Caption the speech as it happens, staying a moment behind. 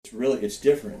it's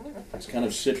different. It's kind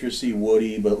of citrusy,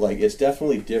 woody, but like it's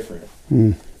definitely different.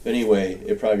 But anyway,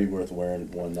 it'd probably be worth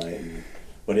wearing one night.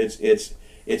 But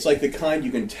it's like the kind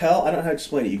you can tell. I don't know how to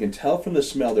explain it. You can tell from the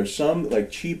smell. There's some like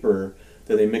cheaper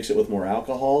that they mix it with more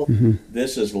alcohol.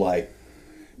 This is like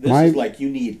you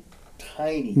need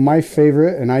tiny. My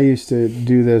favorite, and I used to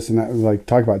do this, and I was like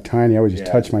talk about tiny. I would just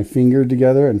touch my finger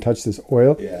together and touch this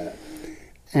oil. Yeah.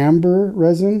 Amber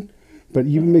resin. But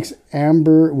you mix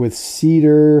amber with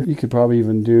cedar. You could probably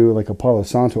even do like a Palo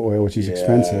Santo oil, which is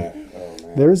expensive.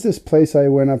 Oh, There's this place I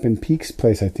went up in Peak's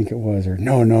Place, I think it was, or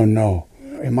no.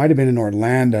 It might have been in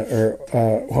Orlando,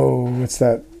 or, what's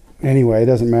that? Anyway, it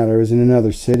doesn't matter. It was in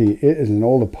another city. It is an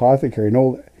old apothecary, an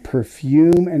old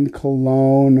perfume and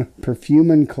cologne.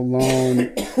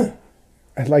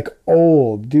 Like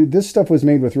old. Dude, this stuff was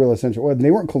made with real essential oil.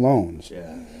 They weren't colognes.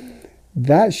 Yeah.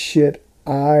 That shit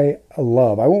I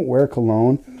love. I won't wear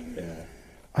cologne. Yeah.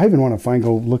 I even want to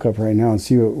go look up right now and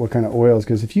see what kind of oils,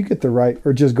 because if you get the right,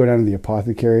 or just go down to the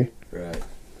apothecary. Right.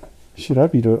 Shit,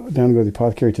 I'd be down to go to the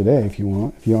apothecary today if you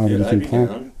want. If you don't have anything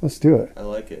planned. Let's do it. I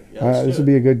like it. Yeah, this would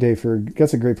be a good day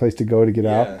that's a great place to go to get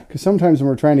out. Because sometimes when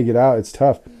we're trying to get out, it's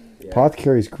tough. Yeah.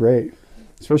 Apothecary's great.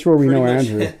 Especially where we know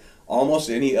Andrew.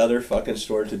 Almost any other fucking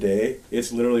store today,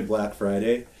 it's literally Black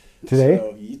Friday. Today?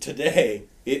 So, today.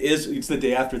 It's the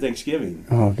day after Thanksgiving.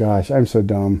 Oh gosh, I'm so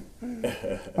dumb.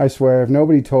 I swear, if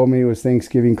nobody told me it was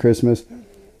Thanksgiving, Christmas,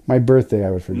 my birthday,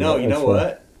 I would forget. No, you know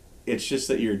what? It's just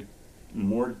that you're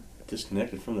more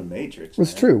disconnected from the matrix. Well,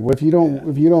 it's true. If you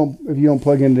don't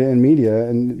plug into NVIDIA,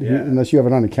 unless you have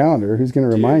it on a calendar, who's going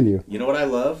to remind you? You know what I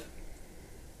love?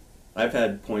 I've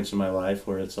had points in my life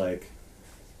where it's like,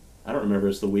 I don't remember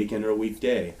if it's the weekend or a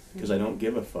weekday because I don't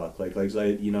give a fuck. Like I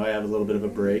have a little bit of a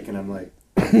break and I'm like,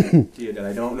 dude, and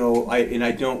I don't know,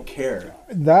 I don't care.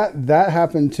 That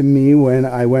happened to me when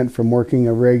I went from working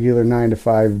a regular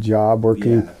 9-to-5 job,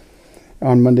 working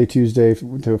on Monday, Tuesday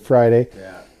to Friday.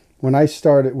 Yeah. When I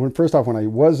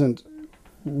wasn't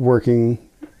working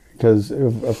because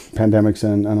of pandemics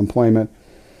and unemployment,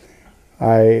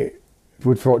 I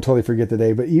would totally forget the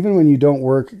day. But even when you don't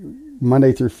work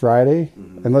Monday through Friday,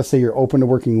 and let's say you're open to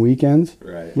working weekends,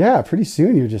 right? Yeah, pretty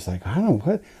soon you're just like, I don't know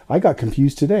what. I got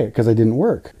confused today because I didn't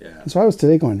work. Yeah. And so I was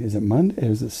today going, is it Monday?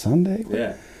 Is it Sunday?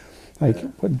 Yeah.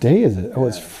 What day is it? Oh,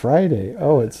 it's Friday.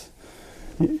 Oh, it's,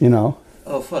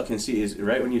 Oh, fuck. And see,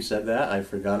 right when you said that, I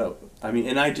forgot.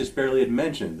 And I just barely had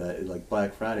mentioned that, like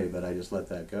Black Friday, but I just let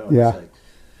that go. Yeah.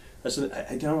 It's like,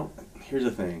 I don't. Here's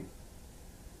the thing.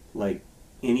 Like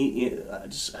I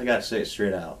gotta say it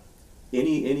straight out.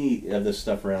 Any of this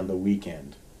stuff around the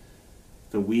weekend,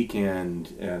 and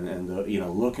the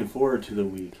looking forward to the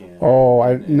weekend.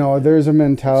 Oh, there's a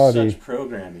mentality. Such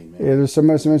programming, man. Yeah, there's so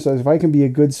much. If I can be a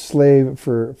good slave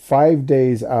for 5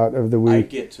 days out of the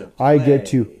week, I get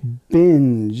to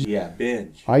binge. Yeah,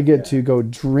 binge. I get to go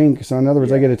drink. So in other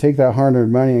words, I get to take that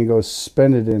hard-earned money and go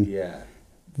spend it in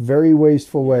very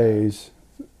wasteful ways,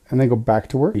 and then go back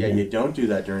to work. Yeah, again. you don't do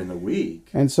that during the week.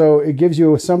 And so it gives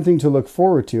you something to look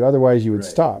forward to. Otherwise, you would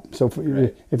stop. So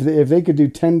if they could do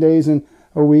 10 days in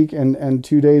a week and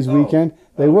 2 days weekend,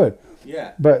 they would.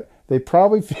 Yeah. But they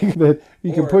probably figure that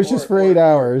you can push this for 8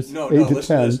 hours, 8 to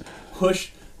 10. Listen,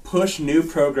 push new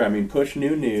programming, push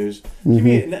new news.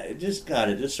 It just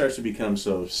starts to become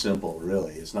so simple.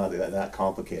 Really, it's not that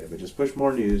complicated. But just push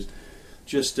more news.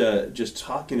 Just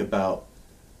talking about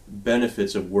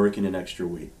benefits of working an extra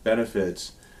week,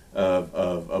 benefits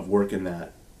of working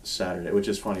that Saturday, which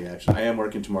is funny actually. I am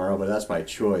working tomorrow, but that's my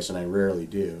choice, and I rarely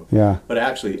do. Yeah. But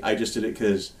actually, I just did it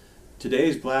because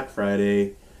today's Black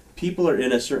Friday. People are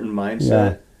in a certain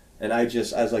mindset, and I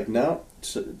was like, no,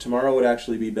 tomorrow would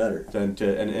actually be better than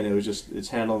to. And it was it's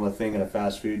handling a thing at a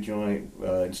fast food joint,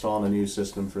 installing a new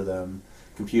system for them,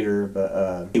 computer.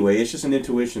 But anyway, it's just an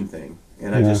intuition thing,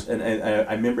 and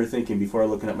I remember thinking before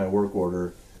looking at my work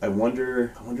order, I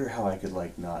wonder how I could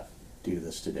not do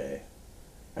this today.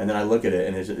 And then I look at it,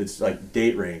 and it's like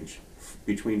date range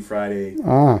between Friday.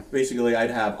 Basically,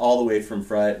 I'd have all the way from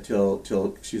Friday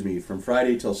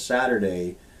till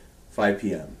Saturday, 5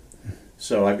 p.m.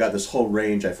 So I've got this whole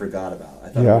range I forgot about. I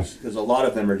thought because a lot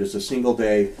of them are just a single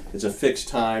day. It's a fixed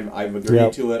time. I've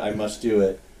agreed to it. I must do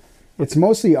it. It's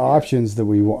mostly options that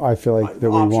I feel like we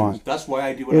want. That's why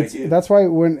I do what I do. That's why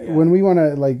when we want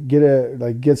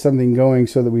to get something going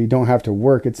so that we don't have to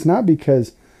work, it's not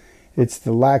because it's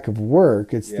the lack of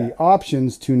work. It's the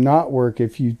options to not work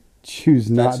if you choose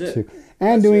not to,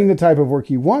 and doing the type of work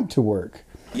you want to work.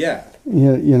 Yeah.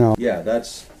 Yeah,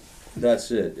 that's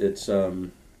it. It's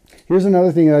Here's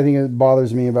another thing that I think it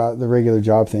bothers me about the regular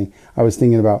job thing. I was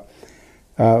thinking about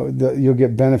you'll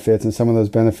get benefits, and some of those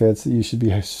benefits that you should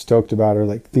be stoked about are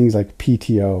like things like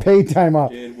PTO, paid time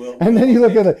off. Dude, well, And then you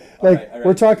look at it, like all right.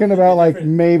 we're talking about like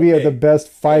maybe at the best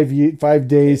 5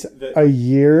 days a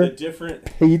year. The different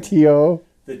PTO.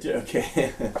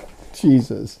 Okay.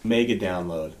 Jesus. Mega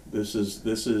download. This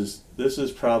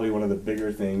is probably one of the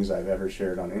bigger things I've ever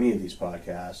shared on any of these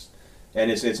podcasts, and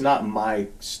it's not my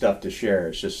stuff to share.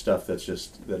 It's just stuff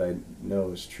that I know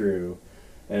is true,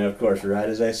 and of course, right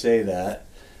as I say that,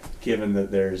 given that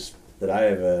there's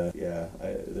a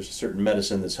certain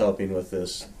medicine that's helping with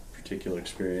this particular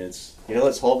experience.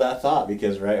 Let's hold that thought,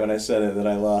 because right when I said it, that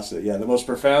I lost it. Yeah, the most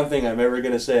profound thing I'm ever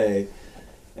gonna say,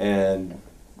 and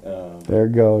there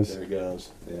it goes. There it goes.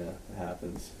 Yeah, it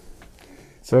happens.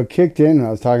 So it kicked in when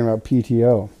I was talking about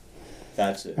PTO.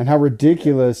 That's it. And how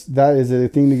ridiculous that is, a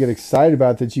thing to get excited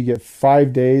about, that you get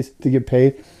 5 days to get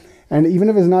paid. And even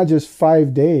if it's not just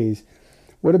 5 days,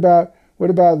 what about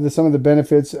some of the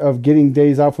benefits of getting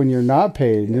days off when you're not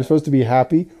paid and you're supposed to be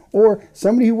happy? Or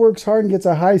somebody who works hard and gets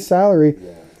a high salary,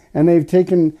 and they've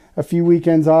taken a few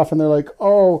weekends off and they're like,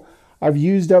 oh, I've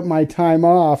used up my time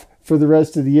off for the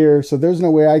rest of the year, so there's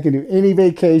no way I can do any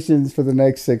vacations for the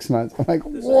next 6 months. I'm like,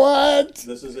 what?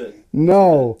 This is it.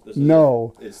 No.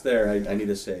 It's there. I need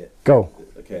to say it. Go.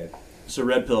 Okay. So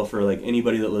red pill for like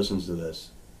anybody that listens to this.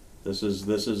 This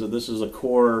is a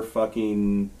core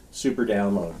fucking super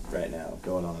download right now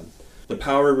going on. The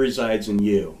power resides in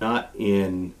you, not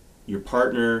in your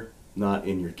partner, not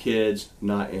in your kids,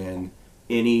 not in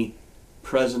any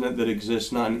president that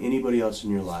exists, not in anybody else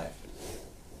in your life.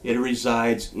 It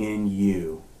resides in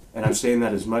you, and I'm saying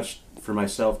that as much for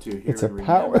myself too. It's a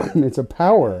power. It's a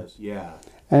power. Yeah.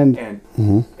 And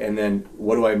then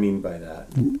what do I mean by that?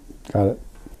 Got it.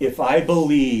 If I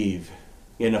believe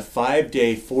in a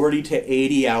 5-day, 40 to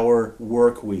 80 hour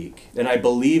work week, and I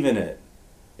believe in it,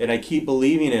 and I keep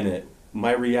believing in it,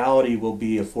 my reality will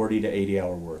be a 40 to 80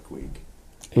 hour work week.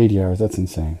 80 hours. That's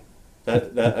insane.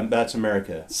 That's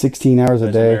America. 16 hours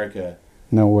a day. America.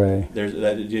 No way.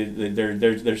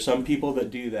 There's some people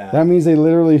that do that. That means they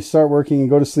literally start working and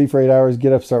go to sleep for 8 hours,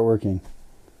 get up, start working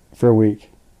for a week.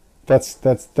 That's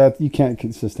you can't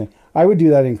consistent. I would do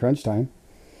that in crunch time.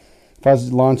 If I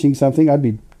was launching something, I'd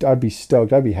be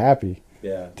stoked. I'd be happy.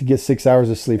 Yeah. To get 6 hours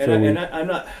of sleep for a week. And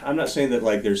I'm not saying that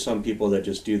like there's some people that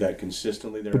just do that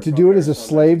consistently. But to do it as a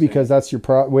slave because that's your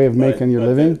way of making your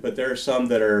living. But there are some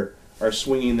that are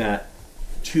swinging that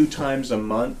 2 times a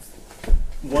month.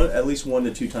 At least 1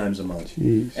 to 2 times a month.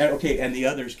 Jeez. And the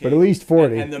others. But at least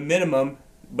 40. And the minimum,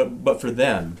 but for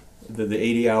them, the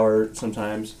 80 hour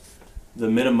sometimes, the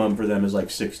minimum for them is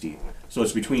like 60. So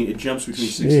it jumps between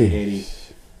 60 and 80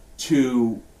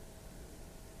 to,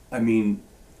 I mean,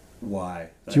 why?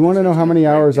 Do you want to know how many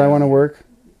hours I want to work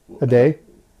a day?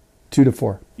 2 to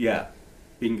 4. Yeah.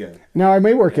 Bingo. Now I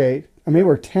may work 8. I may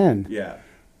work 10. Yeah.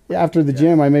 After the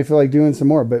gym, I may feel like doing some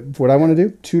more. But what I want to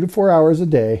do, 2 to 4 hours a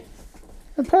day.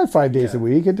 And probably 5 days a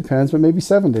week. It depends, but maybe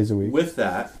 7 days a week. With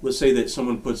that, let's say that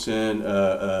someone puts in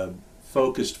a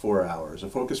focused 4 hours. A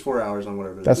focused 4 hours on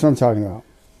whatever. That's what I'm talking about.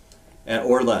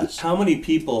 Or less. How many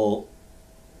people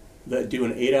that do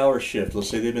an 8-hour shift, let's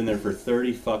say they've been there for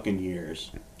 30 fucking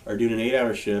years, are doing an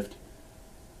 8-hour shift,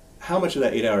 how much of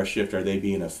that 8-hour shift are they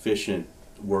being efficient,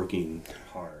 working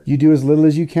hard? You do as little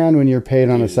as you can when you're paid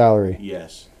on a salary.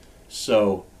 Yes.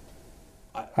 So...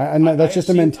 that's just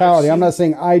a mentality. I'm not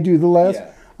saying I do the less.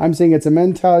 Yeah. I'm saying it's a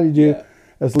mentality to do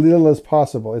as little as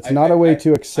possible. It's not a way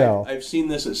to excel. I've seen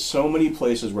this at so many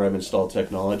places where I've installed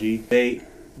technology.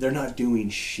 They're not doing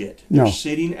shit. They're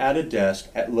sitting at a desk,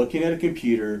 looking at a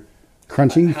computer,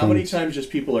 crunching How many times just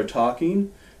people are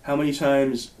talking? How many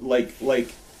times like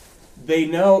they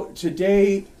know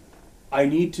today I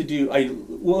need to do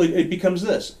it becomes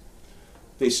this.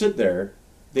 They sit there.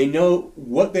 They know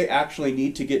what they actually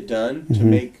need to get done to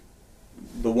make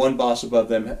the one boss above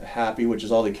them happy, which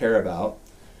is all they care about,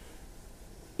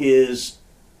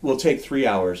 will take 3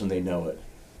 hours, and they know it.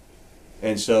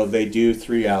 And so they do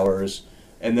 3 hours,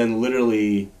 and then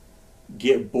literally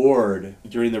get bored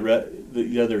during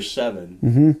the other 7.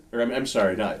 Mm-hmm. Or I'm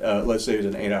sorry, not let's say it's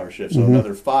an 8-hour shift, so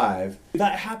another 5.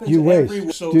 That happens every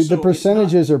week. Dude, the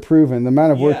percentages are proven. The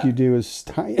amount of work you do is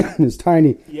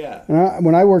tiny. Yeah. And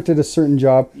when I worked at a certain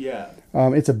job,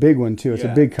 it's a big one too. It's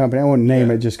a big company. I won't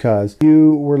name it just because.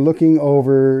 You were looking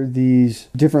over these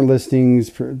different listings,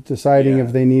 deciding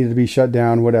if they needed to be shut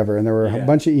down, whatever. And there were a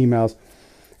bunch of emails.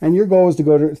 And your goal was to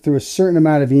go through a certain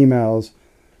amount of emails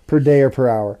per day or per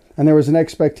hour. And there was an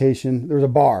expectation. There was a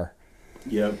bar.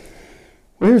 Yep.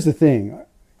 Well, here's the thing.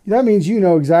 That means you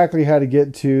know exactly how to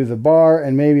get to the bar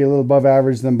and maybe a little above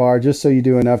average than bar, just so you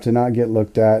do enough to not get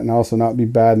looked at and also not be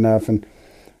bad enough. And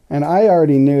And I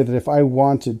already knew that if I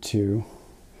wanted to,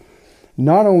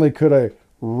 not only could I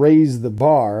raise the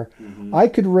bar, I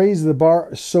could raise the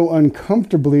bar so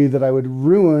uncomfortably that I would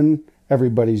ruin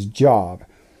everybody's job.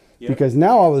 Yep. Because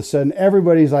now all of a sudden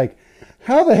everybody's like,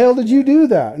 how the hell did you do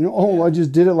that? And, I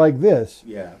just did it like this.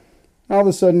 Yeah. All of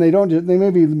a sudden they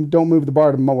maybe don't move the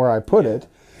bar to where I put it,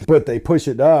 but they push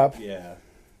it up. Yeah.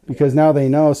 Because now they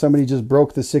know somebody just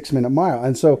broke the 6-minute mile.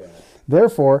 And so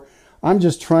therefore I'm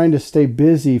just trying to stay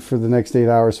busy for the next 8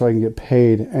 hours so I can get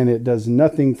paid, and it does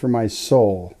nothing for my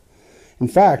soul. In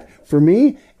fact, for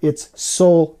me, it's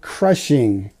soul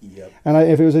crushing. Yep. And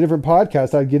if it was a different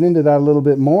podcast, I'd get into that a little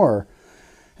bit more,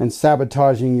 and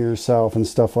sabotaging yourself and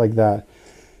stuff like that.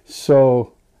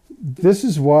 So this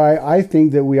is why I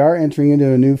think that we are entering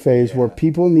into a new phase where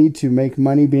people need to make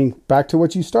money, being back to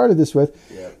what you started this with,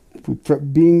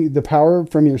 being the power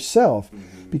from yourself.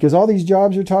 Because all these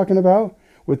jobs you're talking about,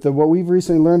 with what we've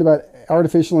recently learned about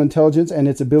artificial intelligence and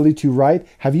its ability to write,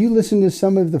 have you listened to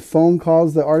some of the phone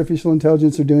calls that artificial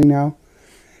intelligence are doing now?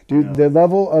 Dude, the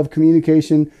level of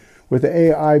communication with the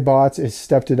AI bots has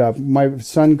stepped it up. My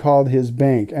son called his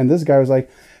bank, and this guy was like,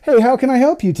 hey, how can I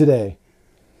help you today?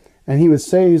 And he was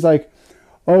saying, he's like,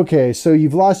 okay, so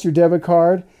you've lost your debit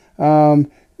card.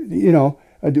 Would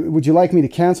you like me to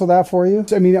cancel that for you?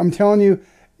 I mean, I'm telling you,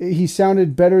 he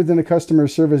sounded better than a customer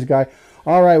service guy.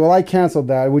 All right, well, I canceled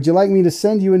that. Would you like me to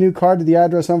send you a new card to the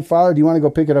address on file, or do you want to go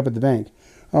pick it up at the bank?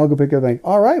 I'll go pick it up at the bank.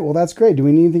 All right, well, that's great. Do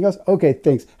we need anything else? Okay,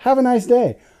 thanks. Have a nice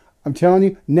day. I'm telling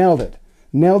you, nailed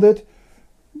it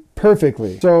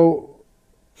perfectly. So,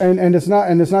 and it's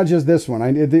not just this one.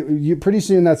 Pretty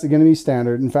soon that's going to be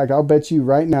standard. In fact, I'll bet you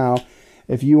right now,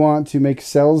 if you want to make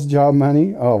sales job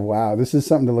money, oh wow, this is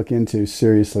something to look into.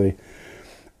 Seriously,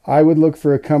 I would look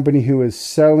for a company who is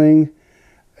selling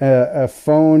a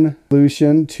phone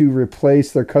solution to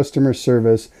replace their customer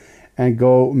service and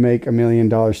go make $1 million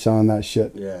selling that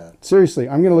shit. Yeah. Seriously,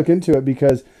 I'm going to look into it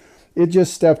because it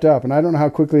just stepped up, and I don't know how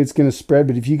quickly it's going to spread,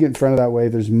 but if you get in front of that way,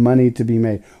 there's money to be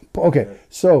made. Okay,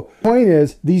 so point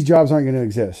is, these jobs aren't going to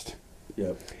exist.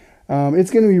 Yep.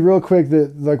 It's going to be real quick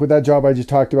that, like with that job I just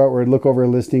talked about, where I'd look over a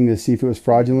listing to see if it was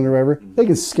fraudulent or whatever. They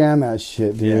can scan that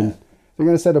shit, dude. Yeah. They're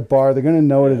going to set a bar. They're going to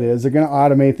know what it is. They're going to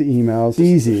automate the emails.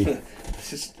 Easy.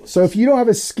 So if you don't have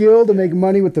a skill to make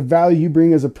money with the value you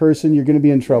bring as a person, you're going to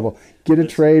be in trouble. Get a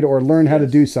trade or learn how to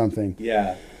do something.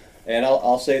 Yeah. And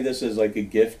I'll say this as like a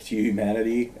gift to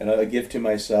humanity and a gift to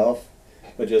myself,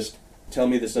 but just tell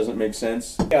me this doesn't make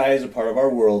sense. AI is a part of our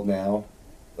world now.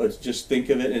 Let's just think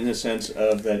of it in the sense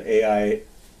of that AI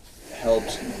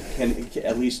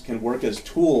can work as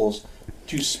tools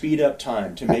to speed up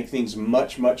time, to make things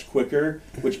much, much quicker,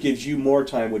 which gives you more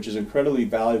time, which is incredibly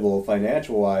valuable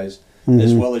financial-wise,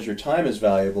 as well as your time is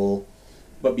valuable.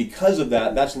 But because of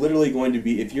that, that's literally going to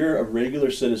be, if you're a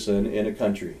regular citizen in a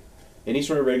country, any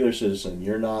sort of regular citizen,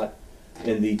 you're not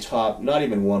in the top, not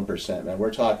even 1%, man.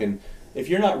 We're talking, if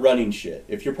you're not running shit,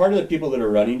 if you're part of the people that are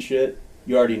running shit,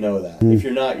 you already know that. If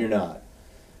you're not, you're not.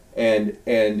 And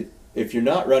if you're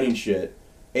not running shit,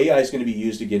 AI is going to be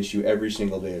used against you every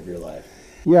single day of your life.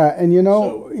 Yeah, and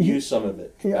so use some of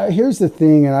it. Yeah, here's the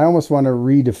thing, and I almost want to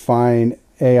redefine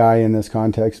AI in this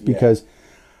context, because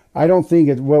I don't think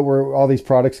all these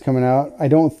products coming out, I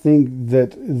don't think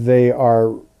that they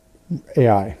are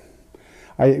AI.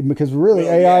 Because really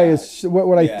AI is,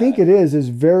 what I think it is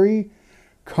very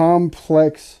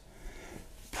complex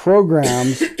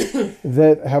programs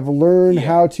that have learned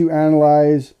how to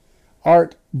analyze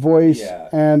art, voice,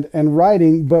 and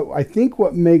writing. But I think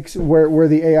what makes where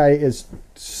the AI is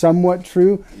somewhat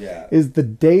true is the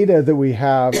data that we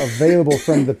have available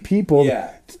from the people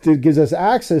that gives us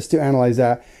access to analyze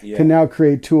that can now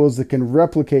create tools that can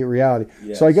replicate reality.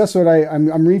 So I guess what I'm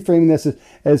reframing this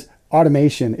as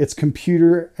automation. It's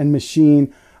computer and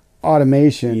machine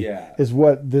automation is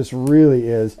what this really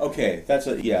is. Okay, that's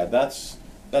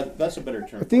a better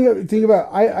term. Think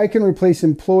about, I can replace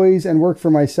employees and work for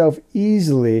myself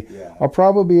easily. I'll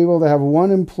probably be able to have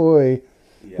one employee,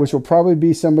 which will probably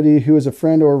be somebody who is a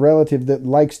friend or a relative that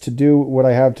likes to do what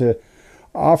I have to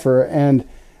offer, and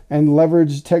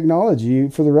leverage technology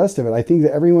for the rest of it. I think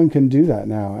that everyone can do that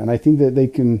now, and I think that they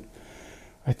can.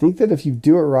 I think that if you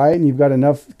do it right and you've got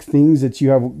enough things that you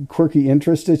have quirky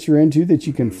interests that you're into, that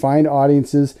you can find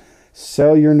audiences,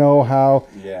 sell your know-how,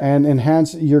 and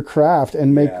enhance your craft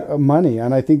and make money.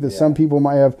 And I think that some people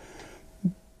might have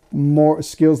more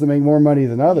skills that make more money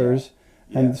than others,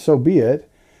 and so be it.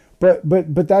 But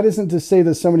that isn't to say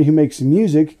that somebody who makes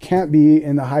music can't be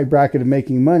in the high bracket of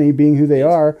making money, being who they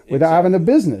are, without having a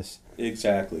business.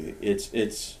 Exactly.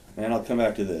 It's and I'll come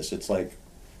back to this. It's like,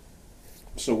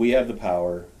 so we have the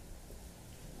power.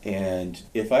 And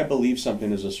if I believe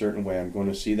something is a certain way, I'm going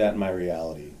to see that in my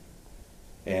reality.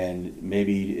 And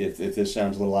maybe if this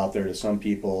sounds a little out there to some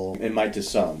people, it might to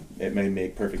some. It may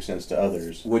make perfect sense to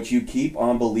others. What you keep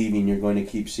on believing, you're going to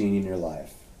keep seeing in your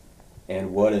life.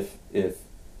 And what if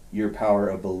your power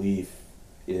of belief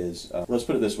is, let's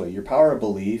put it this way, your power of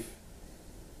belief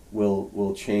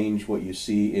will change what you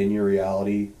see in your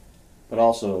reality, but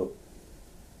also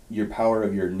your power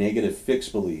of your negative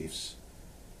fixed beliefs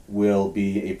will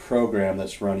be a program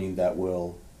that's running that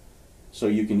will, so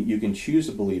you can choose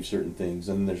to believe certain things,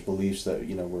 and then there's beliefs that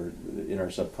were in our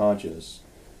subconscious,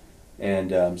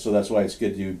 and so that's why it's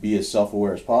good to be as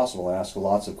self-aware as possible, ask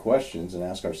lots of questions, and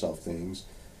ask ourselves things,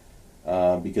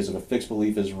 because if a fixed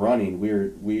belief is running,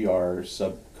 we are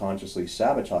subconsciously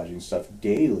sabotaging stuff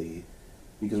daily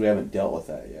because we haven't dealt with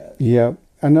that yet. Yeah.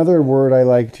 Another word I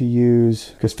like to use,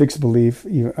 because fixed belief,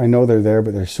 I know they're there,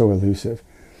 but they're so elusive.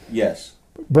 Yes.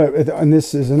 But, and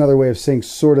this is another way of saying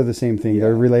sort of the same thing. Yeah.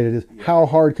 They're related. Is how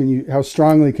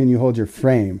strongly can you hold your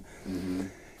frame? Mm-hmm.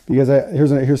 Because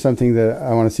here's something that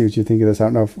I want to see what you think of this. I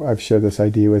don't know if I've shared this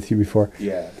idea with you before.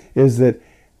 Yeah. Is that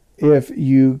if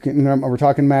you can, we're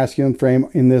talking masculine frame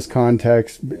in this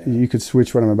context, you could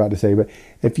switch what I'm about to say, but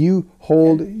if you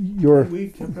hold your... Can we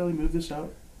temporarily move this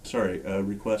out? Sorry,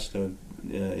 request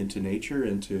into nature,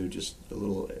 into just a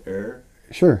little air.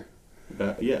 Sure.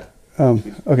 Yeah.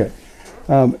 Okay.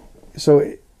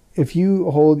 So if you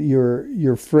hold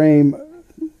your frame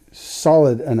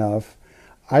solid enough,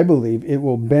 I believe it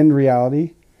will bend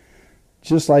reality,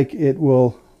 just like it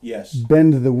will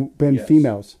bend Yes.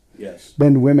 females, Yes.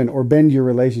 bend women, or bend your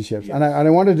relationships. Yes. And I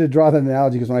wanted to draw that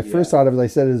analogy because when I first thought of it, I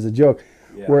said it as a joke.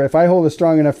 Yeah. Where if I hold a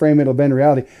strong enough frame, it'll bend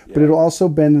reality, but Yeah. it'll also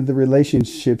bend the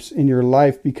relationships in your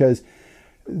life because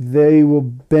they will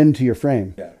bend to your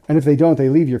frame. Yeah. And if they don't, they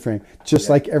leave your frame. Just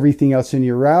like everything else in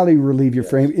your reality will leave your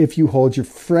frame if you hold your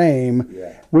frame,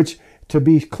 which, to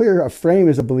be clear, a frame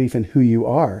is a belief in who you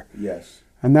are. Yes.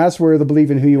 And that's where the belief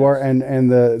in who you are and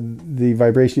the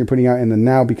vibration you're putting out in the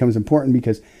now becomes important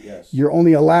because you're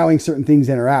only allowing certain things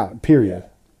in or out, period. Yeah.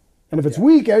 And if it's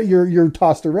weak, you're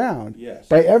tossed around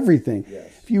by everything. Yes.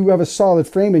 If you have a solid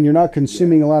frame and you're not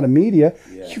consuming a lot of media,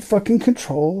 you fucking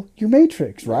control your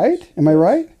matrix, right? Am I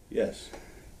right? Yes.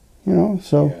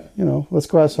 Let's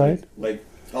go outside. Like,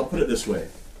 I'll put it this way.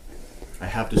 I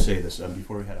have to say this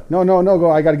before we head out. No,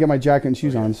 go. I got to get my jacket and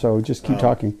shoes on, so just keep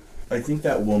talking. I think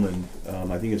that woman,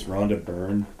 I think it's Rhonda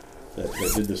Byrne that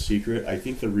did The Secret. I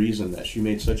think the reason that she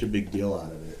made such a big deal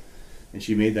out of it, and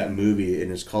she made that movie,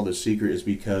 and it's called The Secret, is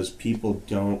because people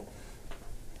don't...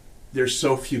 There's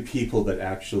so few people that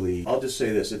actually... I'll just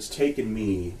say this. It's taken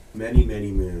me many,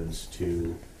 many moons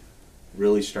to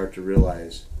really start to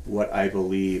realize what I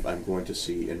believe I'm going to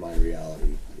see in my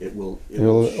reality. It'll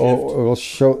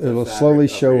slowly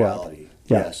show up. Yeah.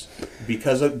 Yes.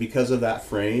 Because of that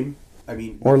frame, I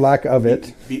mean... Or lack of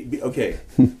it. Okay.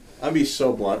 I'll be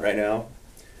so blunt right now.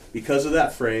 Because of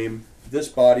that frame, this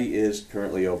body is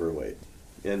currently overweight.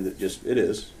 And it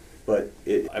is. But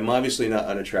I'm obviously not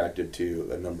unattractive to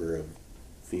a number of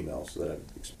females.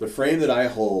 The frame that I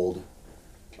hold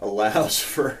allows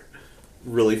for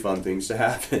really fun things to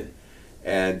happen.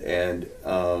 And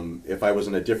if I was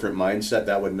in a different mindset,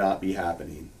 that would not be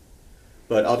happening.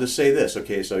 But I'll just say this,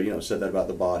 okay, so, said that about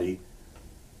the body.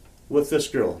 With this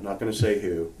girl, not going to say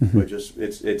who, but just,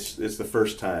 it's the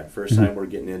first time we're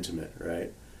getting intimate,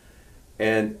 right?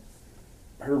 And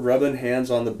her rubbing hands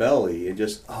on the belly and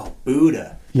just,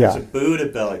 Buddha. Yeah. It's a Buddha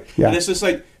belly. Yeah. And it's just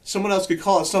like, someone else could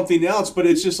call it something else, but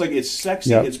it's just like, it's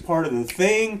sexy, it's part of the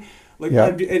thing. Like,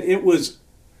 and it was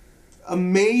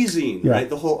amazing, right?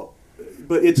 The whole...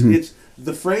 But it's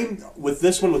the frame with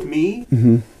this one with me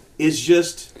is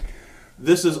just,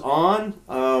 this is on.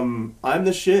 I'm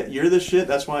the shit. You're the shit.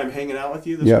 That's why I'm hanging out with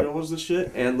you. This girl was the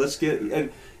shit. And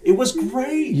and it was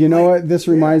great. You know what this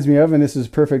reminds me of, and this is a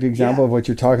perfect example of what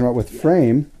you're talking about with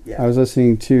frame. I was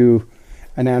listening to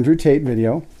an Andrew Tate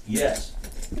video. Yes.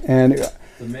 And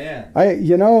the man.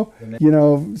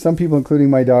 Some people, including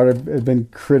my daughter, have been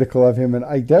critical of him, and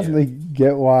I definitely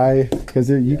get why, because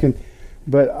you can.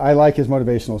 But I like his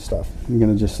motivational stuff. I'm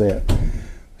going to just say it.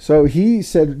 So he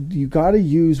said, you got to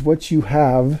use what you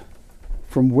have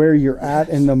from where you're at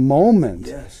in the moment.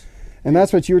 Yes. And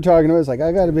that's what you were talking about. It's like,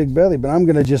 I got a big belly, but I'm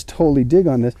going to just totally dig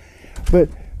on this. But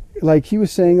like he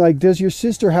was saying, like, does your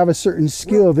sister have a certain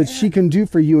skill that she can do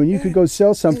for you, and you could go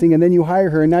sell something, and then you hire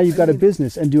her, and now you've got a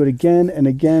business, and do it again and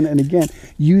again and again.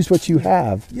 Use what you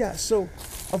have. Yeah, so,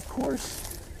 of course,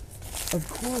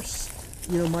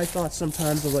 my thoughts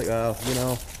sometimes are like,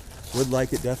 would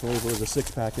like it definitely if it was a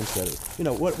 6-pack instead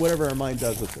of, whatever our mind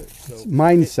does with it. So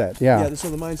mindset, so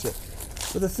the mindset.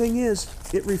 But the thing is,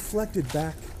 it reflected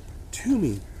back to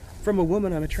me from a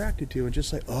woman I'm attracted to, and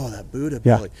just like, oh, that Buddha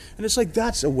belly. And it's like,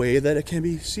 that's a way that it can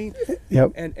be seen.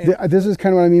 Yep. And this is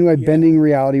kind of what I mean by bending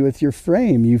reality with your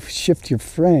frame. You shift your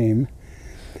frame,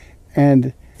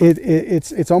 and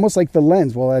it's almost like the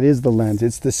lens. Well, that is the lens.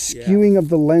 It's the skewing of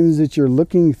the lens that you're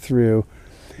looking through.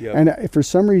 Yep. And for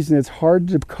some reason, it's hard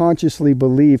to consciously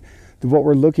believe that what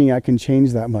we're looking at can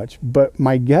change that much. But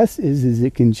my guess is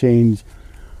it can change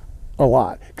a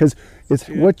lot, because it's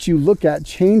what you look at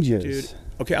changes. Dude.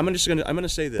 Okay, I'm gonna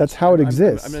say this. That's how it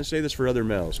exists. I'm gonna say this for other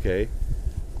males. Okay,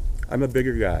 I'm a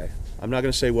bigger guy. I'm not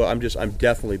gonna say, well, I'm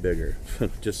definitely bigger,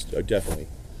 definitely.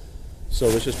 So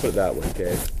let's just put it that way,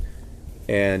 okay?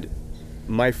 And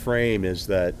my frame is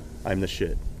that I'm the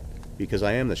shit, because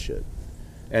I am the shit.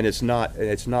 And it's not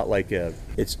like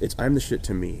I'm the shit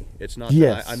to me. It's not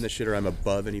that I'm the shit or I'm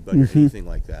above anybody or anything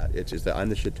like that. It's just that I'm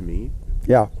the shit to me.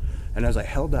 Yeah. And as I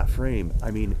held that frame, I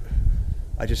mean,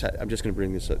 I'm just gonna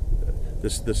bring this up.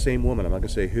 The same woman, I'm not gonna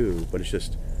say who, but it's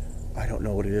just, I don't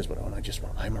know what it is, but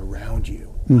I'm around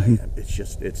you.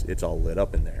 It's all lit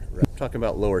up in there. Right? I'm talking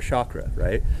about lower chakra,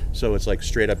 right? So it's like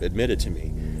straight up admitted to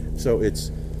me. So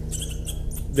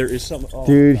there is some. Oh,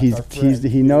 dude,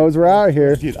 he knows we're out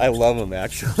here. Dude, I love them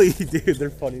actually. Dude, they're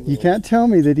funny. You can't tell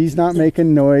me that he's not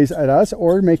making noise at us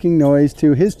or making noise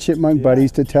to his chipmunk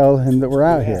buddies to tell him that we're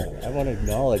out here. I want to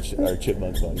acknowledge our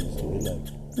chipmunk buddies.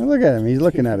 Well, look at him. He's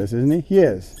looking at us, isn't he? He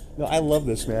is. No, I love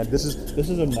this, man. This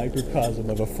is a microcosm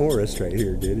of a forest right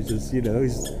here, dude. It's just, he's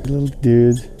little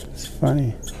dude. It's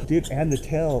funny, dude. And the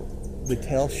tail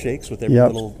shakes with every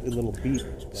little beat.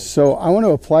 So I want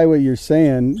to apply what you're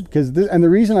saying, because the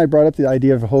reason I brought up the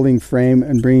idea of holding frame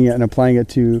and bringing it and applying it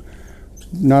to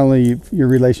not only your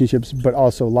relationships but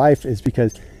also life is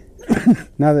because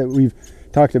now that we've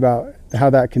talked about how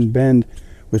that can bend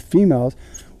with females,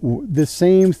 the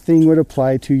same thing would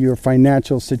apply to your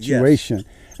financial situation. Yes.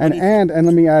 And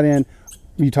let me add in,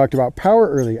 you talked about power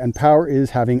early, and power is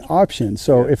having options.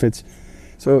 So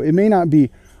it may not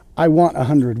be I want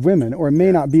 100 women, or it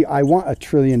may not be I want $1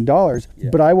 trillion,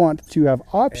 but I want to have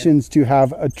options to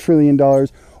have $1 trillion,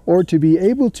 or to be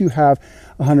able to have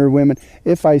 100 women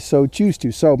if I so choose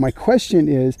to. So my question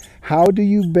is, how do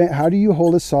you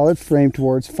hold a solid frame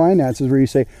towards finances where you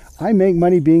say, I make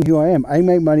money being who I am. I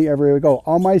make money everywhere I go.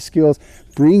 All my skills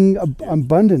bring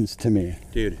abundance to me.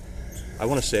 Dude, I'm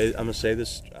going to say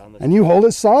this. And you hold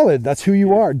it solid. That's who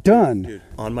you are. Done. Dude,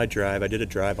 on my drive, I did a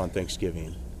drive on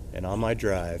Thanksgiving. And on my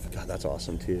drive, God, that's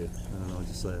awesome too. I don't know,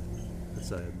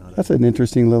 that's an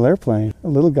interesting little airplane. A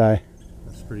little guy.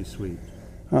 That's pretty sweet.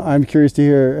 I'm curious to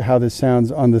hear how this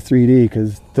sounds on the 3D,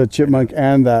 because the chipmunk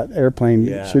and that airplane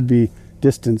should be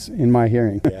distance in my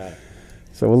hearing. Yeah.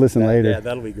 So we'll listen later. Yeah,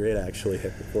 that'll be great, actually. I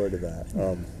look forward to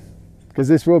that. Because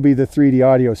this will be the 3D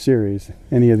audio series,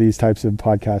 any of these types of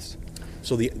podcasts.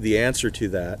 So the answer to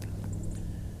that,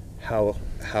 how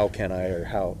can I, or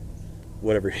how,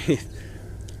 whatever,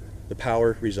 the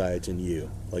power resides in you.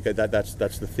 Like that's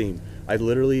the theme. I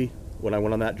literally, when I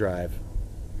went on that drive,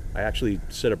 I actually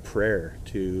said a prayer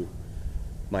to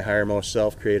my highermost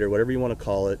self, creator, whatever you want to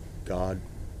call it, God,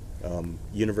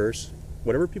 universe,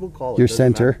 whatever people call it. Your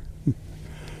center.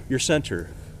 Your center,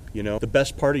 the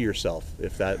best part of yourself,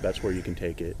 if that's where you can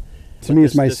take it. To me,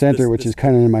 it's my center, which is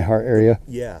kind of in my heart area.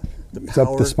 Yeah, the it's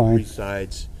power up the spine.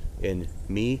 Resides in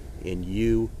me, in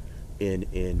you,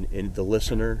 in the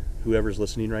listener, whoever's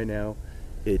listening right now.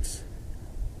 That's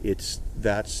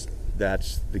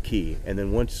the key. And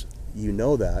then once you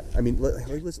know that, I mean,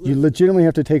 you legitimately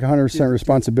have to take 100%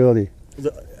 responsibility.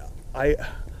 I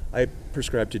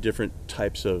prescribe to different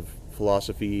types of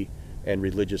philosophy and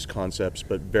religious concepts,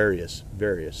 but various.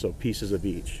 So pieces of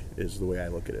each is the way I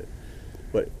look at it.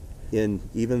 But in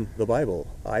even the Bible,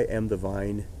 I am the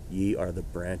vine, ye are the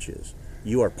branches.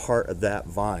 You are part of that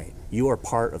vine. You are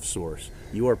part of source.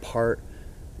 You are part.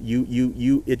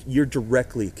 You're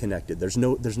directly connected. There's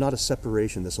not a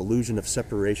separation. This illusion of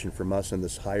separation from us and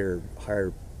this higher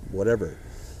whatever.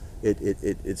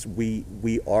 It's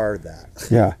we are that.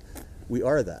 Yeah. We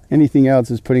are that. Anything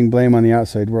else is putting blame on the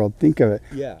outside world. Think of it.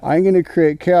 Yeah. I'm going to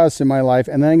create chaos in my life,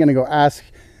 and then I'm going to go ask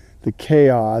the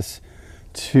chaos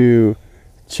to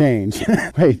change.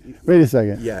 Wait a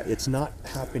second. Yeah, it's not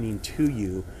happening to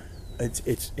you.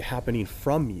 It's happening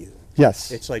from you. Yes.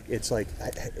 It's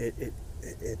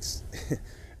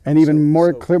and even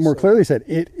more clearly said,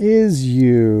 it is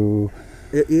you.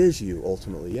 It is you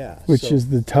ultimately, yeah. Which is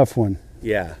the tough one.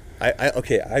 Yeah.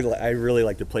 I really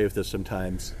like to play with this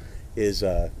sometimes. Is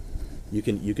you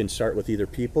can start with either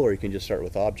people, or you can just start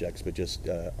with objects, but just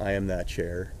I am that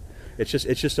chair.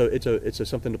 It's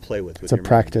something to play with. It's a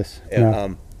practice.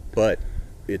 Yeah. But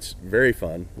it's very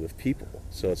fun with people.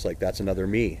 So it's like, that's another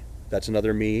me. That's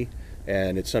another me.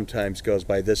 And it sometimes goes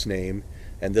by this name,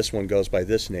 and this one goes by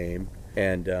this name.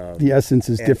 And the essence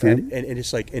is different. And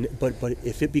it's like, but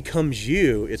if it becomes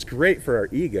you, it's great for our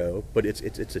ego, but it's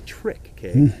a trick,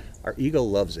 okay? Our ego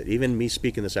loves it. Even me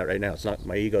speaking this out right now, it's not,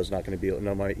 my ego's not going to be,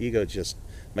 no, my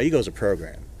ego's a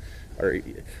program. Or,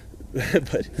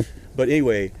 but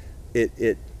anyway,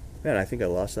 man, I think I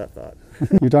lost that thought.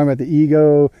 You're talking about the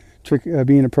ego trick,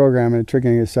 being a program and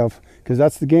tricking itself, because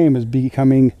that's the game, is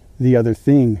becoming the other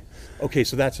thing. Okay,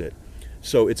 so that's it.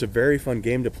 So it's a very fun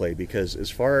game to play, because as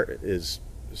far as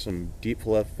some deep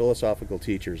philosophical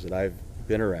teachers that I've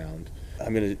been around,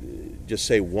 I'm going to just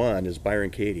say one is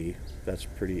Byron Katie. That's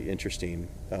pretty interesting.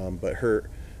 But her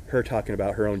talking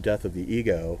about her own death of the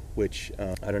ego, which,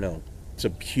 I don't know, it's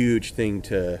a huge thing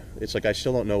it's like, I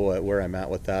still don't know where I'm at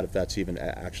with that, if that's even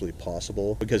actually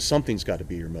possible, because something's got to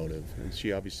be your motive. And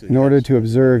she obviously, in order to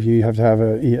observe, you have to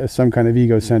have some kind of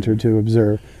ego center to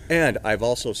observe. And I've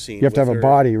also seen, you have to have a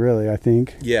body, really, I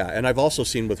think. Yeah, and I've also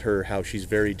seen with her how she's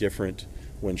very different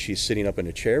when she's sitting up in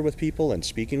a chair with people and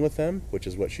speaking with them, which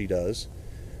is what she does,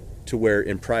 to where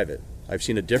in private. I've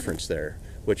seen a difference there,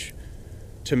 which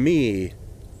to me,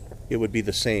 it would be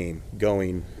the same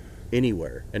going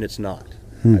anywhere, and it's not.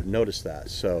 I've noticed that.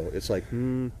 So it's like,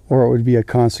 or it would be a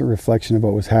constant reflection of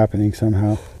what was happening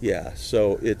somehow. Yeah,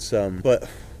 so it's, but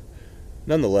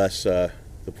nonetheless, the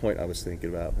point I was thinking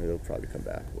about, it'll probably come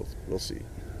back. We'll see.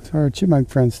 So our chipmunk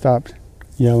friend stopped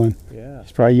yelling. Yeah.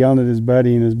 He's probably yelling at his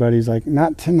buddy, and his buddy's like,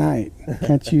 "Not tonight.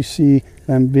 Can't you see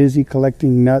I'm busy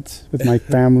collecting nuts with my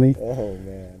family?" Oh,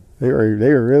 man. They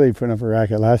were really putting up a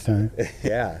racket last time.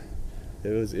 Yeah.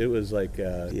 It was like,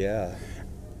 yeah.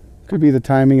 Could be the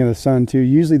timing of the sun too.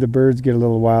 Usually the birds get a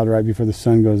little wild right before the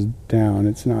sun goes down.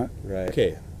 It's not. Right.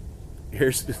 Okay.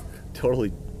 Here's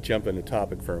totally jumping the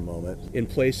topic for a moment. In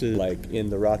places like in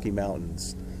the Rocky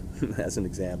Mountains, as an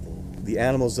example, the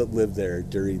animals that live there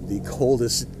during the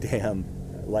coldest damn,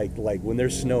 like when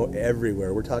there's snow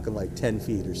everywhere, we're talking like 10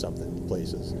 feet or something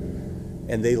places,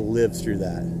 and they live through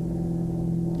that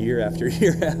year after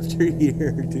year after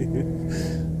year,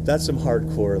 dude. That's some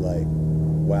hardcore, like,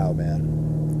 wow, man.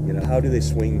 You know, how do they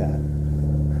swing that?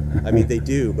 I mean, they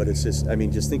do, but it's just, I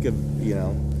mean, just think of,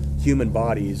 human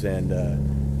bodies, and,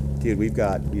 dude, we've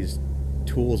got these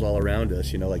tools all around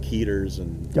us, like heaters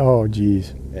and... Oh,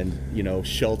 geez. And,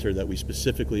 shelter that we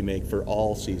specifically make for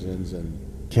all seasons, and...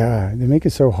 Yeah, they make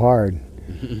it so hard.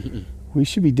 We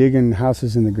should be digging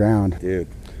houses in the ground. Dude.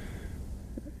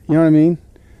 You know what I mean?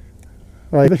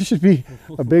 Like, there should be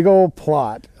a big old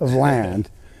plot of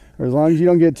land, or as long as you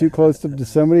don't get too close to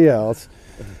somebody else...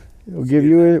 We'll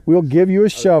give you a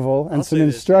shovel and some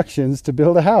instructions to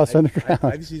build a house underground.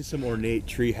 I've seen some ornate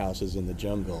tree houses in the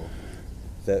jungle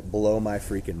that blow my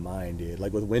freaking mind, dude.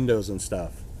 Like with windows and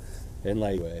stuff. And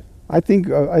like, I think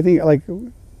like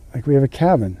we have a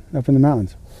cabin up in the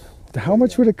mountains. How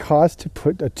much would it cost to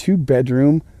put a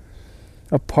 2-bedroom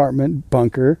apartment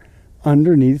bunker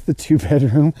underneath the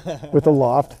 2-bedroom with a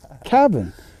loft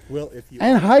cabin? Well,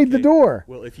 hide the door.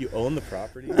 Well, if you own the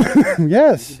property,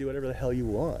 yes, you can do whatever the hell you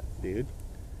want, dude.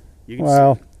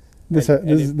 This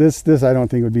I don't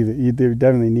think would be they would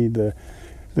definitely need the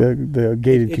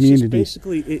gated community.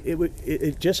 Basically,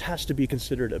 it just has to be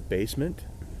considered a basement,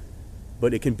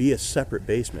 but it can be a separate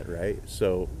basement, right?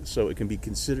 So it can be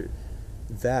considered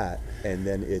that, and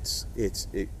then if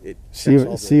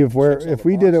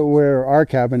we did it where our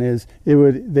cabin is, they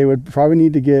would probably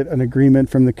need to get an agreement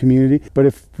from the community. But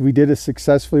if we did it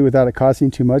successfully without it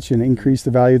costing too much and increase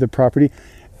the value of the property,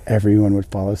 everyone would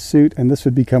follow suit, and this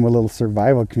would become a little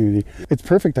survival community. It's a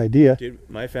perfect idea. Dude,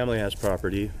 my family has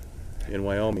property in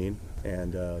Wyoming,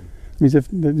 and that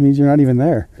means you're not even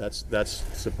there. That's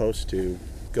supposed to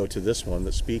go to this one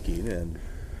that's speaking, and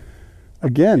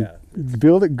again,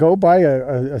 build it. Go buy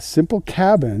a simple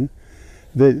cabin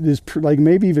that is like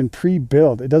maybe even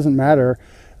pre-built. It doesn't matter,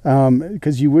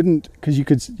 because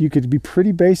you could be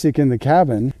pretty basic in the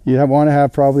cabin. You'd want to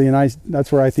have probably a nice.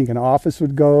 That's where I think an office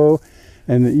would go,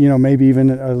 and maybe even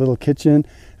a little kitchen,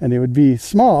 and it would be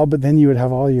small. But then you would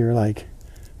have all your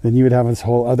then you would have this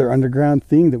whole other underground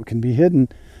thing that can be hidden.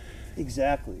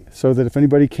 Exactly. So that if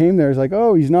anybody came there, it's like,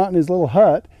 oh, he's not in his little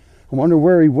hut. I wonder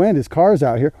where he went. His car's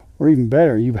out here. Or even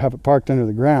better, you have it parked under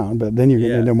the ground, but then you're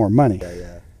getting into more money.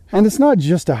 Yeah. And it's not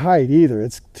just to hide either.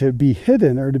 It's to be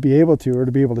hidden or to be able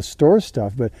to store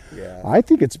stuff. But I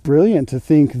think it's brilliant to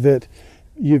think that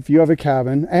if you have a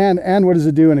cabin, and what does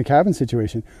it do in a cabin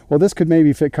situation? Well, this could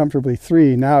maybe fit comfortably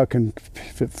 3. Now it can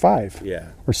fit 5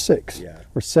 or 6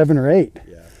 or 7 or 8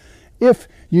 if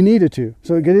you needed to.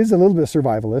 So it is a little bit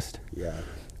survivalist. Yeah.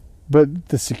 But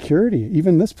the security,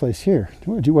 even this place here,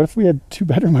 what if we had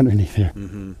 2-bedroom underneath here?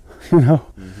 Mm-hmm. You know,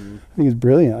 Mm-hmm. I think it's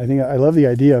brilliant. I love the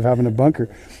idea of having a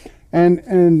bunker.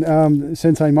 And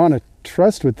since I'm on a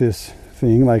trust with this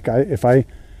thing, like if I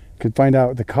could find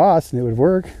out the cost and it would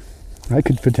work, I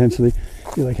could potentially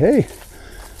be like, hey,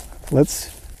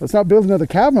 let's not build another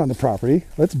cabin on the property.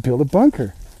 Let's build a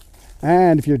bunker.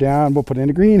 And if you're down, we'll put in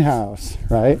a greenhouse,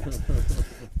 right?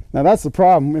 Now that's the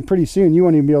problem. And pretty soon you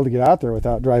won't even be able to get out there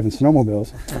without driving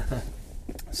snowmobiles.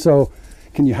 So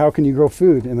how can you grow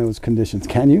food in those conditions?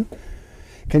 Can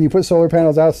you put solar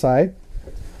panels outside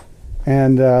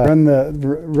and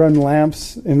run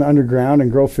lamps in the underground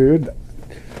and grow food?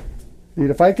 Dude,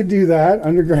 if I could do that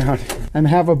underground and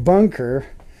have a bunker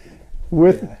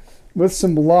with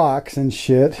some locks and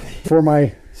shit for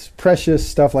my precious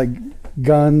stuff like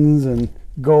guns and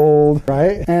gold,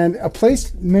 right? And a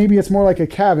place, maybe it's more like a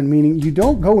cabin, meaning you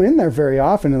don't go in there very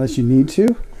often unless you need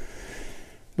to.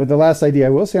 But the last idea I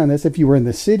will say on this, if you were in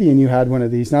the city and you had one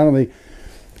of these, not only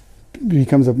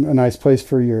becomes a nice place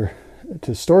for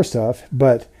to store stuff,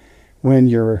 but when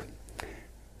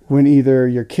either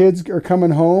your kids are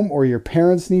coming home or your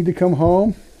parents need to come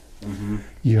home, Mm-hmm.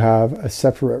 you have a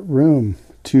separate room,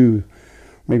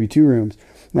 maybe 2 rooms.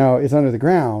 Now it's under the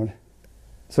ground,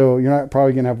 so you're not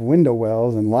probably gonna have window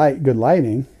wells and good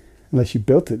lighting unless you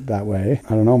built it that way. I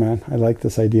don't know, man. I like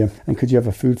this idea. And could you have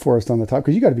a food forest on the top?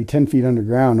 Because you got to be 10 feet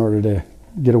underground in order to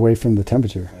get away from the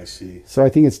temperature. I see. So I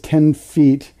think it's 10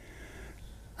 feet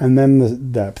and then the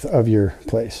depth of your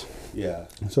place. Yeah.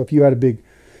 So if you had a big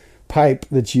pipe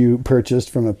that you purchased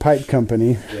from a pipe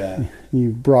company, Yeah. you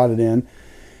brought it in,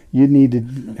 you'd need to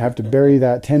have to bury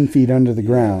that 10 feet under the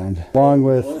ground, along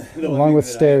with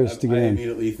stairs to get in. I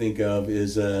immediately think of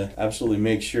is absolutely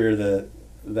make sure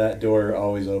that door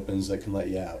always opens that can let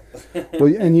you out.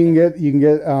 Well, and you can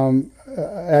get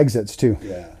exits too.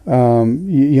 Yeah.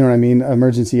 You know what I mean?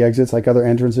 Emergency exits, like other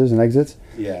entrances and exits.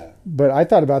 Yeah. But I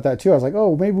thought about that too. I was like,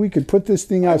 oh, maybe we could put this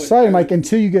thing outside. I'm like,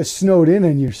 until you get snowed in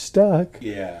and you're stuck.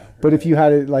 Yeah. But if you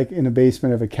had it like in a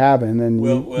basement of a cabin, then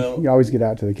you always get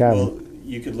out to the cabin. Well,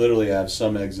 you could literally have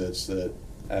some exits that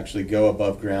actually go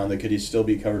above ground. They could still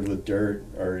be covered with dirt,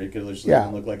 or it could just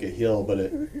look like a hill, but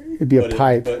it'd be a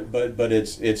pipe. But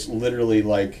it's literally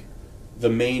like the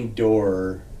main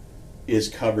door is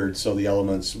covered so the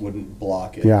elements wouldn't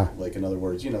block it. Yeah. Like in other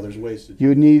words, there's ways to. You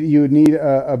would need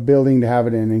a building to have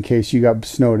it in case you got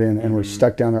snowed in and were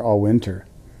stuck down there all winter.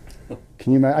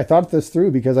 Can you imagine? I thought this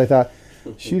through because I thought,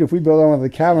 shoot, if we build on with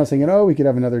the cabin, I was thinking, oh, we could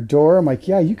have another door. I'm like,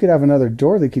 yeah, you could have another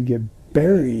door that could get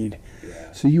buried.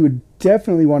 Yeah. So you would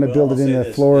definitely want to build it in the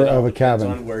floor of a cabin.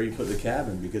 Depends on where you put the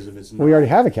cabin, because if it's not, we already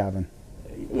have a cabin.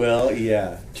 Well,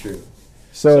 yeah, true.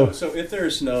 So if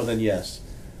there's snow, then yes.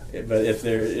 But if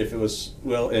it was,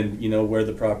 well, and where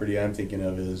the property I'm thinking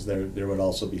of is, there would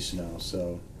also be snow.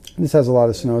 So this has a lot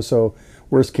of snow. So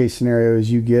worst case scenario is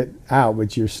you get out,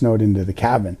 but you're snowed into the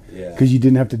cabin. Yeah. Because you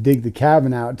didn't have to dig the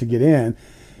cabin out to get in.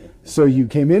 So you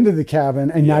came into the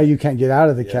cabin, and now you can't get out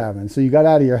of the cabin. So you got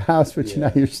out of your house, but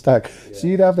now you're stuck. Yeah. So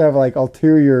you'd have to have like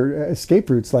ulterior escape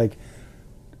routes, like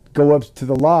go up to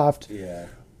the loft. Yeah.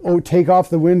 Oh, take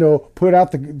off the window, put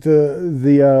out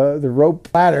the rope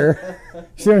ladder.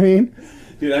 See what I mean?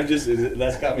 Dude,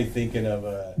 that's got me thinking of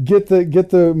go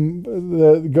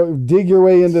dig your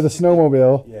way into the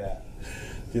snowmobile. Yeah.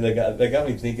 Dude, that got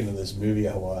me thinking of this movie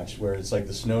I watched where it's like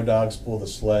the snow dogs pull the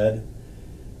sled.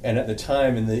 And at the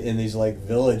time, in these like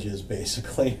villages,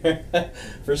 basically,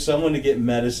 for someone to get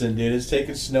medicine, dude, it's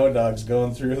taking snow dogs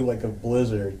going through like a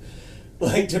blizzard,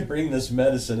 like to bring this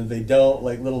medicine. If they don't,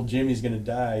 like little Jimmy's gonna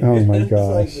die. Oh my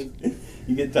gosh! Like,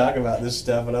 you can talk about this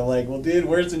stuff, and I'm like, well, dude,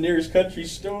 where's the nearest country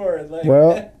store? And like,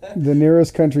 well, the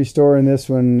nearest country store in this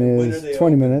one is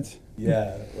 20 minutes.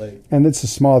 Yeah, like. And it's a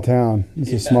small town.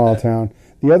 It's a small town.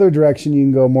 The other direction, you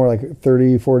can go more like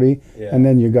 30, 40, and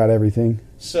then you got everything.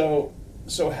 So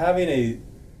having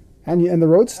and the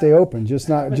roads stay open, just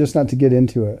not to get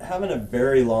into it. Having a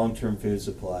very long-term food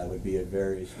supply would be a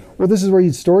very well. This is where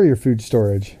you'd store your food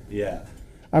storage. Yeah.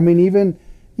 I mean, even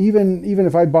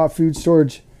if I bought food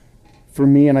storage for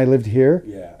me and I lived here,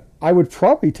 I would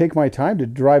probably take my time to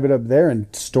drive it up there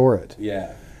and store it.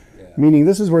 Yeah. Meaning,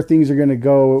 this is where things are going to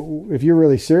go if you're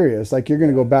really serious. Like, you're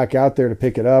going to go back out there to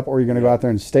pick it up, or you're going to go out there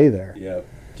and stay there. Yeah,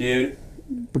 dude.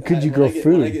 But could you grow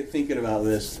food? When I get thinking about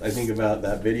this, I think about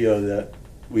that video that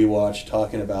we watched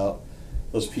talking about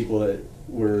those people that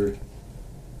were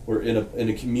in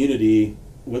a community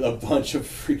with a bunch of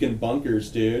freaking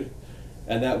bunkers, dude.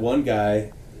 And that one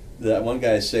guy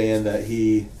is saying that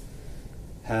he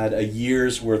had a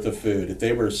year's worth of food. If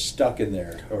they were stuck in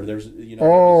there, or there's, you know,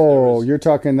 Oh, there was, you're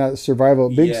talking that survival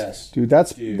big. Yes, dude.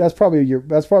 That's probably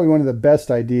one of the best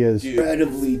ideas.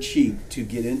 incredibly cheap to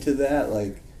get into that.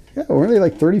 Like, Yeah, weren't they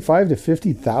like $35,000 to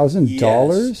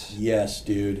 $50,000? Yes,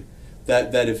 dude.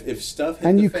 That if stuff hit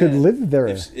And the you fan, could live there.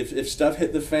 If stuff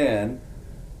hit the fan,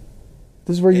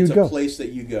 This is where it's you'd go. a place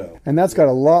that you go. And that's got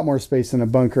a lot more space than a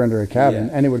bunker under a cabin,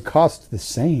 Yeah. and it would cost the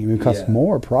same. It would cost Yeah.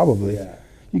 more probably. Yeah.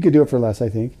 You could do it for less, I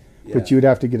think, Yeah. but you would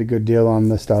have to get a good deal on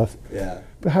the stuff. Yeah.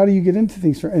 But how do you get into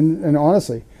things? And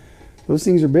honestly, those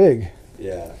things are big,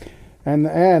 Yeah.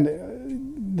 and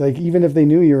like even if they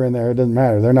knew you were in there, it doesn't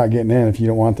matter. They're not getting in if you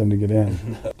don't want them to get in.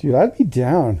 Dude, I'd be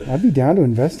down. I'd be down to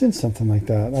invest in something like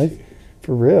that.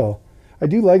 For real. I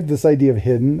do like this idea of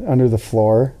hidden under the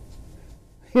floor.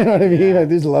 You know what I mean? Yeah. I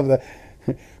just love that.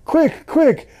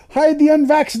 Quick, hide the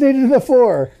unvaccinated in the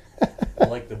floor. I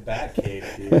like the bat cave,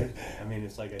 dude. I mean,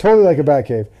 it's like Totally like a bat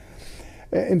cave.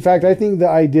 In fact, I think the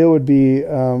idea would be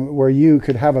where you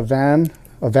could have a van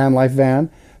life van,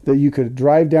 that you could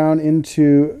drive down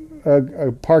into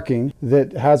a parking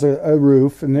that has a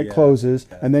roof and it Yeah. closes,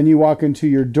 and then you walk into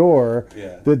your door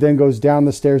Yeah. that then goes down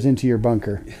the stairs into your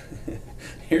bunker.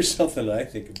 Here's something that I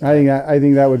think about. I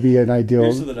think that would be an ideal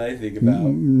Here's something I think about.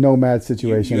 nomad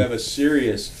situation. You have a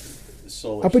serious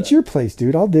solar. Up at set. your place,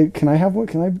 dude. I'll dig. Can I have one?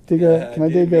 Can I dig a? Can I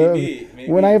dig maybe,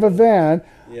 When I have a van,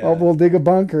 Yeah. we'll dig a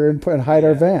bunker and hide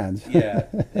our vans. Yeah,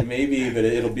 and maybe, but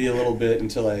it'll be a little bit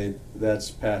until that's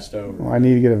passed over. Well, I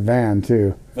need to get a van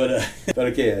too. But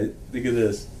okay, think of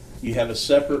this. You have a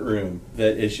separate room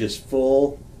that is just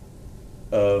full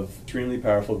of extremely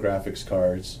powerful graphics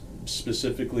cards,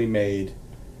 specifically made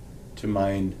to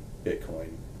mine Bitcoin.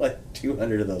 Like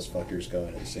 200 of those fuckers going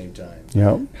at the same time.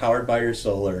 Yep. Powered by your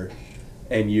solar,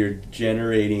 and you're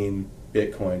generating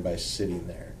Bitcoin by sitting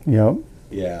there. Yep.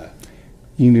 Yeah.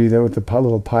 You can do that with the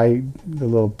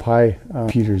little Pi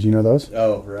computers. You know those?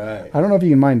 Oh, right. I don't know if you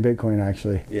can mine Bitcoin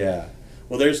actually. Yeah.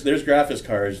 Well, there's graphics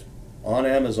cards on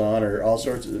Amazon or all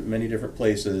sorts of many different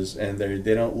places, and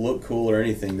they don't look cool or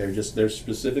anything. They're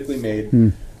specifically made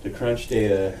to crunch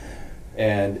data,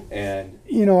 and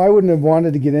You know, I wouldn't have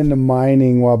wanted to get into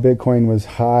mining while Bitcoin was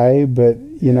high, but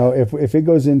you know, if it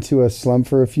goes into a slump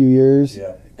for a few years,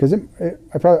 yeah, because I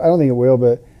don't think it will,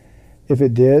 but if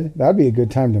it did, that'd be a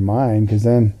good time to mine, because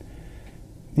then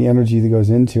the energy that goes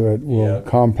into it will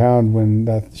compound when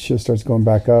that shit starts going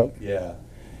back up. yeah.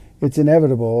 It's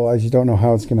inevitable. I just don't know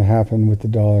how it's going to happen with the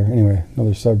dollar. Anyway,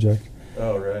 another subject.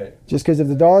 Oh, right. Just because if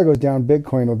the dollar goes down,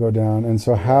 Bitcoin will go down, and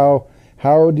so how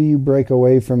do you break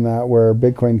away from that where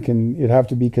Bitcoin can? It'd have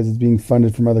to be because it's being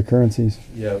funded from other currencies.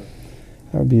 Yeah,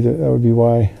 That would be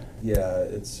why. yeah.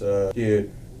 It's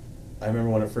dude. I remember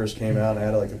when it first came out, I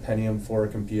had like a Pentium 4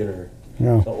 computer,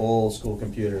 Yeah. the old school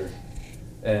computer,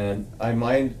 and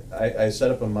I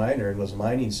set up a miner and was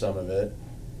mining some of it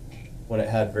when it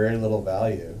had very little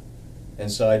value,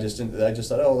 and so I just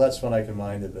thought, oh, that's fun, I can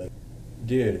mine it, but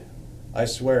dude, I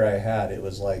swear it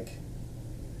was like,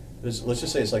 let's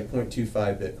just say it's like 0.25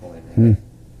 Bitcoin, right?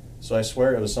 So I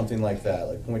swear it was something like that,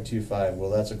 like 0.25. Well,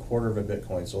 that's a quarter of a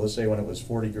Bitcoin. So let's say when it was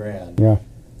 40 grand, Yeah.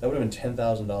 that would have been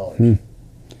 $10,000.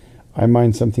 I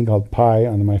mine something called Pi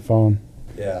on my phone,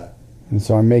 Yeah. and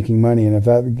so I'm making money. And if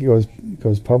that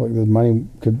goes public,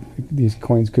 these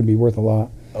coins could be worth a lot.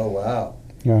 Oh, wow.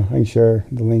 Yeah, I can share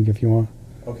the link if you want.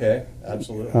 Okay,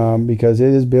 absolutely. Because it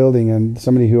is building, and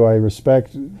somebody who I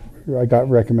respect, I got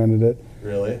recommended it.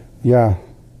 Really? Yeah,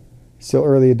 still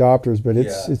early adopters, but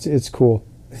Yeah. it's cool.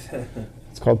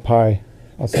 It's called Pi.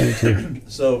 I'll send it to you.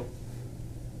 So,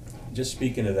 just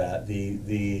speaking of that,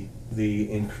 the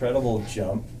incredible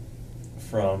jump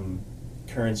from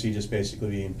currency just basically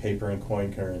being paper and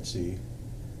coin currency,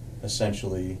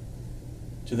 essentially,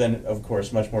 to then, of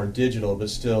course, much more digital, but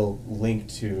still linked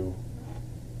to,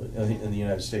 in the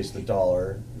United States, the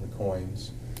dollar and the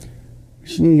coins,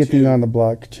 You need to get things on the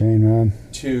blockchain, man.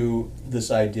 to this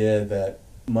idea that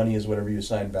money is whatever you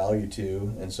assign value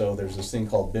to, and so there's this thing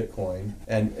called Bitcoin.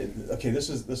 And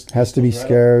this Has to be goes right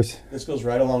scarce. This goes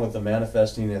right along with the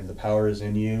manifesting and the power is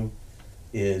in you.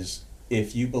 Is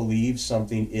if you believe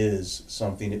something is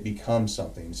something, it becomes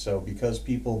something. So because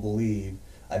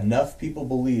enough people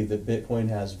believe that Bitcoin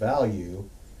has value,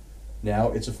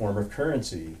 now it's a form of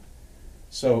currency.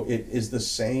 So it is the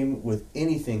same with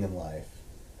anything in life.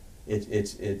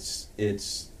 It's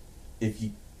if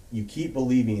you keep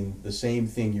believing the same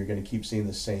thing, you're going to keep seeing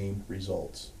the same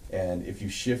results. And if you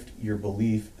shift your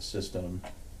belief system,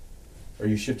 or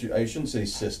I shouldn't say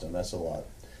system, that's a lot.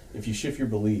 If you shift your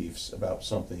beliefs about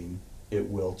something, it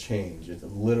will change. It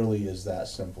literally is that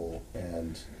simple.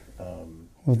 And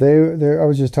Well, I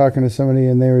was just talking to somebody,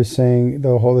 and they were saying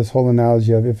this whole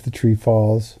analogy of if the tree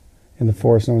falls in the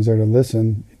forest, no one's there to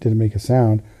listen. It didn't make a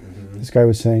sound. Mm-hmm. This guy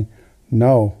was saying,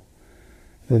 no,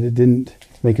 that it didn't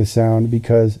make a sound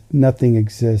because nothing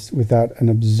exists without an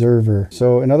observer.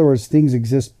 So, in other words, things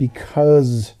exist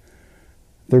because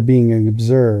they're being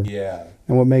observed. Yeah.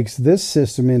 And what makes this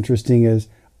system interesting is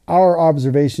our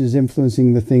observation is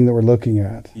influencing the thing that we're looking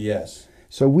at. Yes.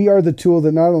 So we are the tool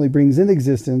that not only brings in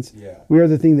existence, we are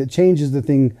the thing that changes the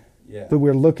thing that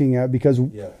we're looking at, because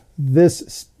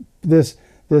this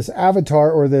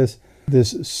avatar, or this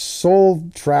soul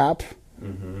trap,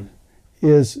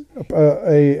 is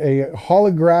a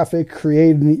holographic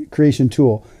creation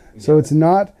tool. So it's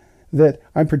not that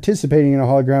I'm participating in a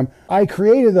hologram. I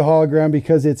created the hologram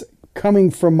because it's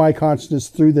coming from my consciousness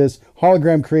through this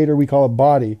hologram creator we call a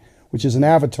body, which is an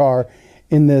avatar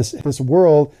in this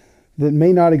world that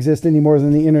may not exist any more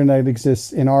than the internet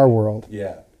exists in our world.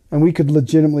 Yeah. And we could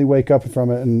legitimately wake up from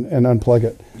it and unplug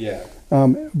it. Yeah.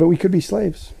 But we could be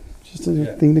slaves. Just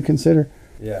a thing to consider.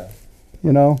 Yeah.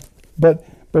 You know? But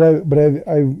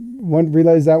I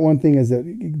realize that one thing is that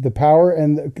the power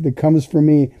that comes from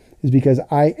me is because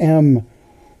I am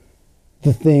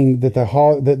the thing that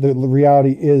the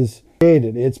reality is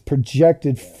created. It's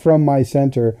projected from my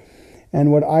center,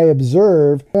 and what I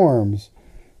observe forms.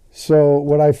 So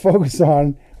what I focus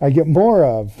on, I get more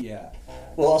of. Yeah.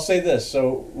 Well, I'll say this.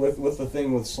 So with the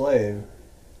thing with slave,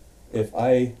 if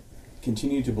I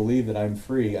continue to believe that I'm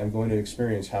free, I'm going to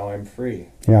experience how I'm free.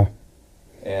 Yeah.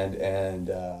 And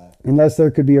unless there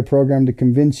could be a program to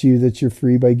convince you that you're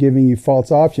free by giving you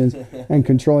false options and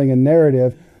controlling a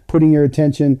narrative, putting your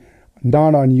attention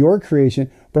not on your creation,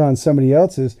 but on somebody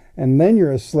else's, and then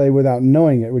you're a slave without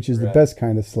knowing it, which is the best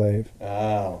kind of slave.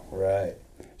 Oh, right.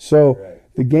 So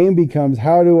the game becomes,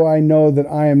 how do I know that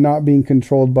I am not being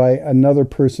controlled by another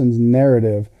person's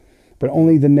narrative, but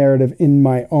only the narrative in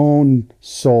my own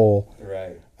soul?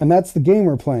 Right. And that's the game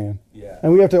we're playing. Yeah.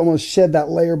 And we have to almost shed that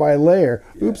layer by layer.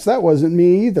 Yeah. Oops, that wasn't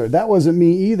me either. That wasn't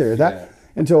me either.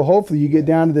 Until hopefully you get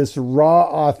down to this raw,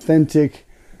 authentic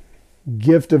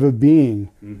gift of a being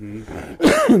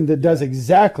that does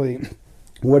exactly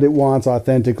what it wants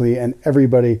authentically, and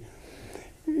everybody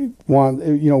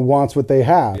wants what they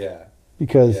have. Yeah.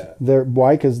 Because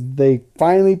because they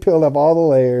finally peeled up all the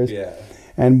layers. Yeah.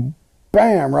 And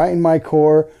bam, right in my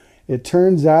core, it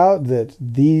turns out that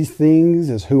these things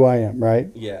is who I am, right?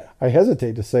 Yeah. I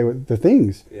hesitate to say the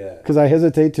things. Yeah. Because I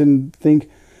hesitate to think,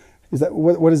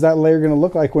 what is that layer going to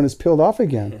look like when it's peeled off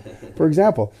again? For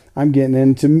example, I'm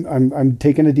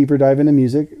taking a deeper dive into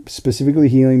music, specifically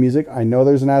healing music. I know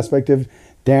there's an aspect of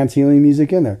dance healing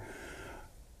music in there.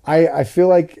 I feel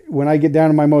like when I get down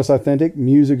to my most authentic,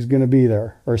 music's going to be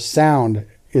there, or sound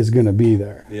is going to be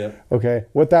there. Yeah. Okay.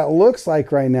 What that looks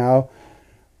like right now,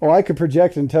 I could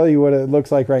project and tell you what it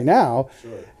looks like right now,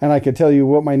 and I could tell you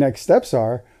what my next steps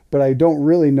are, but I don't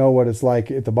really know what it's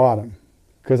like at the bottom,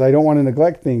 because I don't want to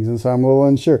neglect things, and so I'm a little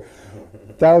unsure.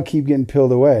 That'll keep getting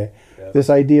peeled away. Yep. This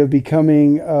idea of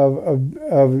becoming,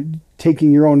 of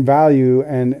taking your own value,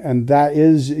 and that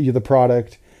is the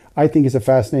product, I think is a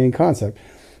fascinating concept.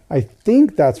 I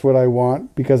think that's what I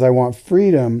want, because I want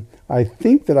freedom. I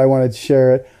think that I want to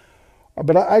share it,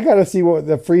 but I got to see what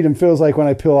the freedom feels like when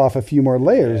I peel off a few more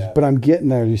layers. Yeah. But I'm getting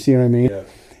there. You see what I mean? Yeah.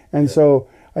 And so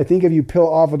I think if you peel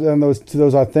off on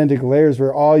those authentic layers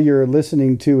where all you're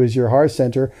listening to is your heart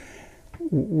center,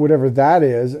 whatever that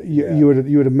is, you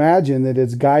would imagine that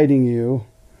it's guiding you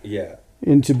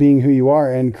into being who you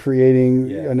are and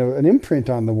creating an imprint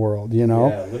on the world. You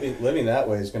know, living that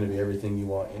way is going to be everything you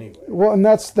want anyway. Well, and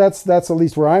that's at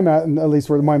least where I'm at, and at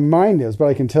least where my mind is. But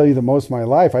I can tell you that most of my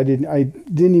life, I didn't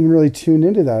even really tune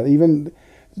into that. Even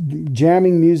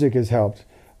jamming music has helped.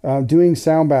 Doing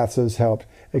sound baths has helped.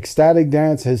 Ecstatic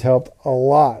dance has helped a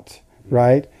lot,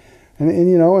 right?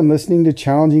 And listening to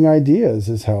challenging ideas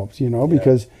has helped,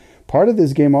 because part of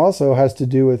this game also has to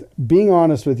do with being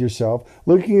honest with yourself,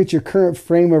 looking at your current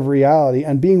frame of reality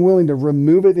and being willing to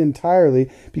remove it entirely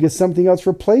because something else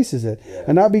replaces it,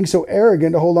 and not being so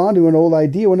arrogant to hold on to an old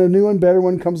idea when a new and better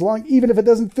one comes along, even if it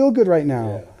doesn't feel good right now.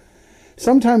 Yeah.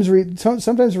 Sometimes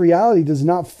reality does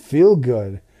not feel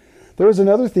good. There was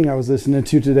another thing I was listening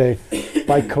to today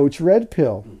by Coach Red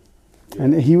Pill,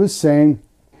 and he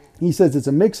says it's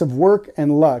a mix of work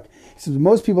and luck. He says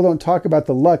most people don't talk about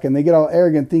the luck, and they get all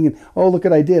arrogant thinking, oh, look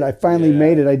what I did. I finally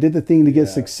made it. I did the thing to get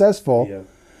successful. Yeah.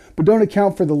 But don't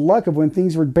account for the luck of when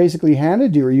things were basically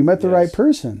handed to you or you met the right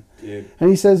person. Dude. And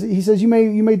he says you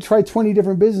may try 20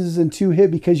 different businesses and 2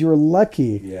 hit because you were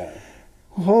lucky. Yeah.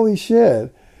 Holy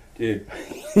shit. Dude.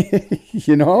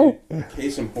 You know? Dude,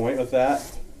 case in point with that,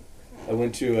 I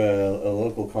went to a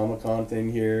local Comic-Con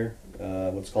thing here,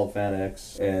 what's called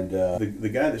FanX, and the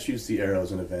guy that shoots the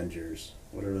arrows in Avengers,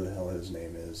 whatever the hell his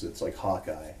name is, it's like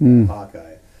Hawkeye.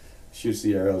 Hawkeye shoots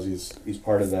the arrows. He's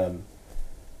part of them.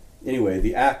 Anyway,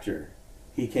 the actor,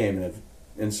 he came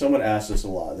and someone asked us a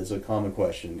lot. There's a common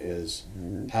question is,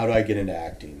 how do I get into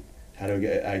acting? How do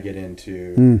I get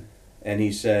into? And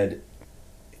he said,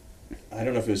 I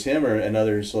don't know if it was him or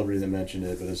another celebrity that mentioned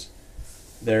it, but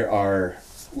there are,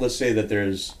 let's say that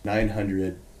there's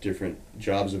 900 different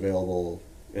jobs available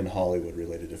in Hollywood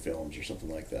related to films or something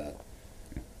like that.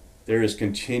 There is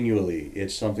continually,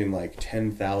 it's something like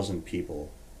 10,000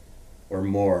 people or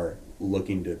more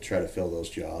looking to try to fill those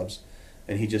jobs.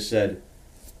 And he just said,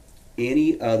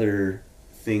 any other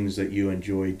things that you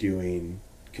enjoy doing,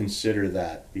 consider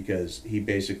that, because he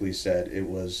basically said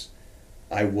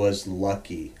I was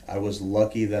lucky. I was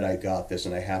lucky that I got this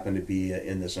and I happened to be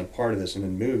in this and part of this and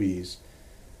in movies.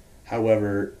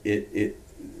 However,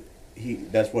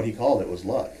 that's what he called it, was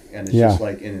luck. And it's just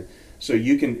like, so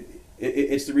you can,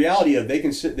 it's the reality of they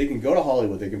can go to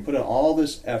Hollywood, they can put in all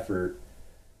this effort,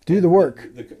 do the work,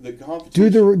 the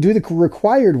competition, do the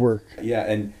required work. Yeah,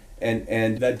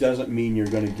 and that doesn't mean you're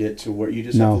going to get to where you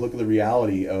just have to look at the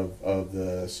reality of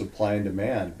the supply and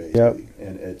demand, basically.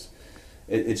 And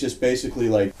it's just basically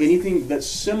like anything that's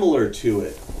similar to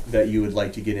it that you would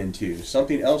like to get into,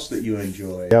 something else that you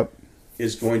enjoy.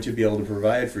 Is going to be able to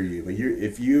provide for you. But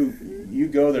if you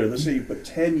go there, let's say you put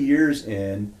 10 years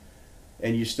in,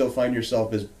 and you still find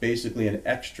yourself as basically an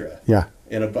extra. Yeah.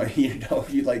 In a,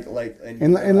 you like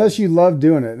unless you love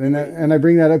doing it, and I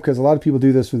bring that up because a lot of people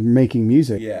do this with making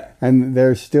music. Yeah. And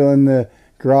they're still in the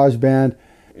garage band.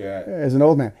 Yeah. As an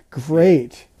old man,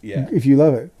 great. Yeah. If you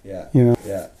love it. Yeah. You know.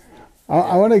 Yeah.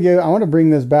 I want to bring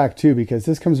this back too, because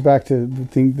this comes back to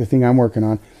the thing I'm working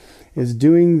on, is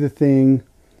doing the thing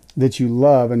that you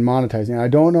love and monetizing. I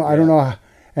don't know.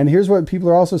 And here's what people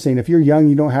are also saying. If you're young,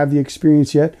 you don't have the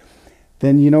experience yet,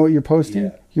 then you know what you're posting?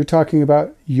 Yeah. You're talking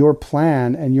about your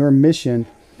plan and your mission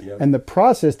and the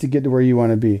process to get to where you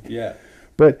want to be. Yeah.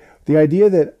 But the idea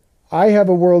that I have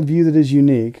a worldview that is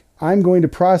unique, I'm going to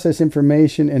process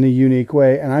information in a unique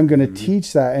way, and I'm going to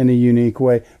teach that in a unique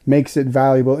way, makes it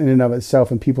valuable in and of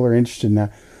itself, and people are interested in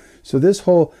that. So this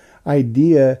whole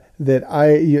idea that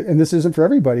and this isn't for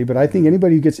everybody, but I think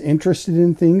anybody who gets interested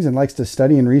in things and likes to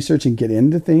study and research and get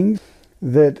into things,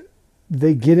 that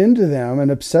they get into them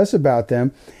and obsess about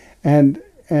them and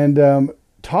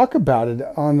talk about it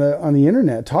on the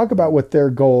internet, talk about what their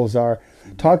goals are,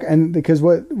 and because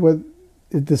what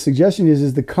the suggestion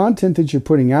is the content that you're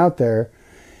putting out there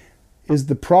is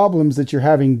the problems that you're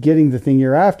having getting the thing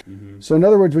you're after. So in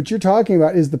other words, what you're talking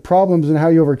about is the problems and how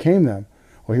you overcame them.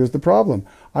 Well, here's the problem.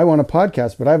 I want a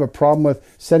podcast, but I have a problem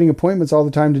with setting appointments all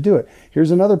the time to do it.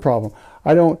 Here's another problem.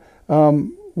 I don't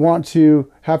want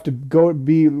to have to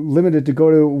be limited to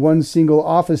go to one single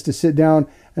office to sit down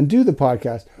and do the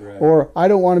podcast. Right. Or I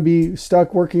don't want to be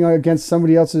stuck working against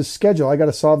somebody else's schedule. I got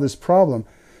to solve this problem.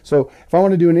 So if I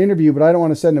want to do an interview, but I don't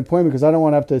want to set an appointment because I don't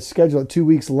want to have to schedule it 2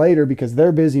 weeks later because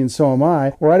they're busy and so am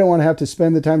I, or I don't want to have to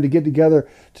spend the time to get together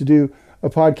to do a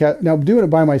podcast. Now, doing it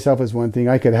by myself is one thing.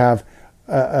 I could have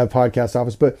a podcast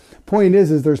office, but point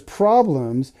is there's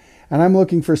problems, and I'm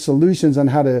looking for solutions on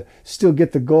how to still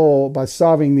get the goal by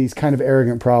solving these kind of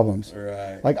arrogant problems.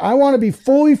 Right. Like, I want to be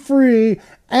fully free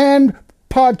and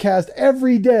podcast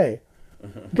every day.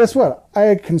 Guess what?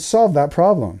 I can solve that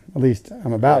problem. At least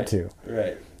I'm about to.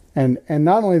 Right. And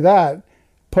not only that,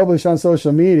 publish on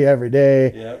social media every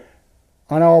day,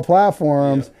 on all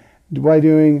platforms, by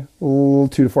doing 2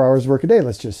 to 4 hours of work a day,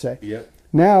 let's just say.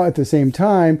 Now, at the same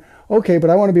time, okay, but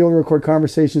I want to be able to record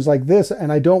conversations like this,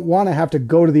 and I don't want to have to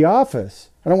go to the office.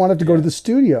 I don't want to have to go to the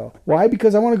studio. Why?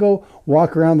 Because I want to go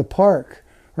walk around the park,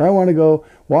 or I want to go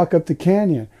walk up the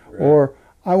canyon, or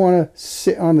I want to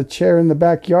sit on the chair in the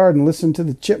backyard and listen to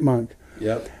the chipmunk.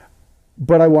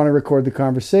 But I want to record the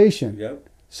conversation.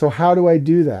 So how do I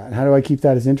do that? And how do I keep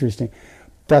that as interesting?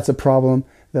 That's a problem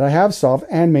that I have solved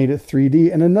and made it 3D.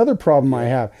 And another problem I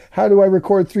have, how do I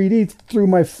record 3D through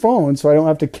my phone so I don't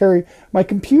have to carry my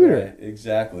computer? Right.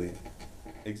 Exactly.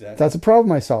 That's a problem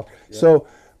I solved. So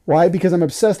why? Because I'm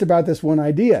obsessed about this one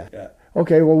idea.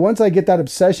 Okay, well, once I get that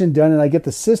obsession done and I get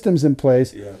the systems in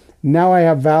place, now I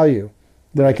have value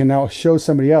that I can now show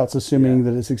somebody else, assuming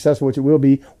that it's successful, which it will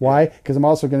be. Why? Because I'm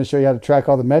also going to show you how to track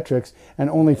all the metrics and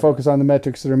only focus on the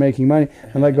metrics that are making money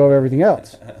and let go of everything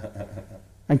else.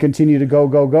 And continue to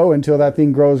go until that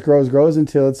thing grows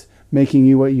until it's making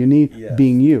you what you need,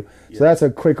 being you. So that's a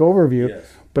quick overview.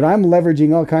 But I'm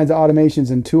leveraging all kinds of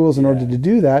automations and tools in order to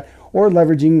do that, or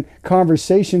leveraging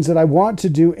conversations that I want to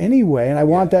do anyway, and I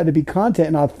want that to be content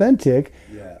and authentic.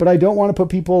 Yeah. But I don't want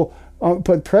to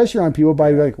put pressure on people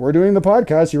by like, we're doing the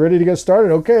podcast, you ready to get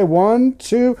started? Okay, 1,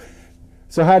 2.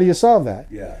 So how do you solve that?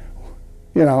 Yeah.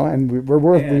 You know, and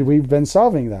we've been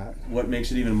solving that. What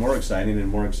makes it even more exciting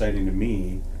to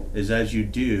me is as you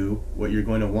do what you're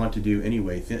going to want to do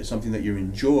anyway, something that you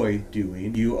enjoy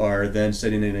doing, you are then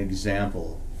setting an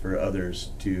example for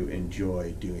others to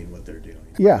enjoy doing what they're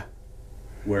doing. Yeah.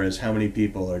 Whereas how many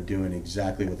people are doing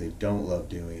exactly what they don't love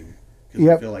doing because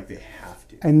they feel like they have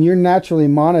to. And you're naturally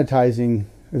monetizing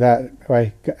that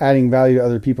by adding value to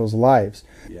other people's lives.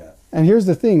 Yeah. And here's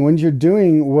the thing, when you're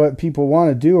doing what people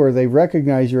want to do, or they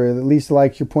recognize you, or at least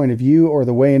like your point of view or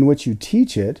the way in which you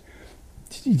teach it,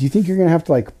 do you think you're going to have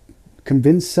to like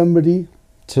convince somebody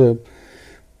to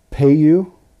pay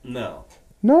you? No.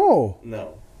 No.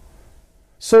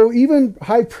 So even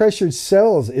high pressured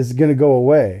sales is going to go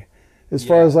away as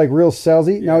far as like real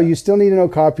salesy. Now you still need to know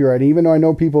copywriting, even though I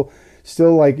know people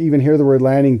still like even hear the word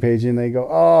landing page and they go,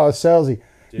 oh, salesy.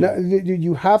 No,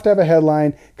 you have to have a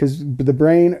headline because the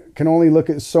brain can only look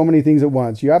at so many things at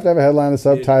once. You have to have a headline, a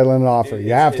subtitle, and an offer.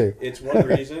 You have to. It's one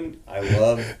reason I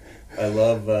love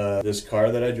this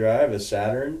car that I drive, a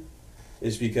Saturn,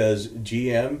 is because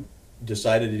GM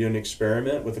decided to do an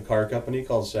experiment with a car company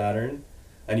called Saturn,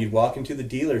 and you'd walk into the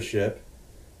dealership,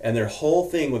 and their whole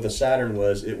thing with the Saturn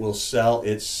was it will sell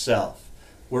itself.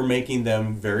 We're making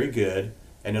them very good,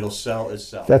 and it'll sell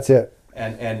itself. That's it.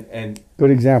 And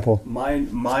good example.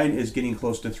 Mine is getting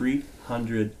close to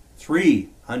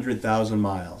 300,000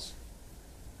 miles,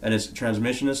 and its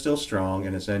transmission is still strong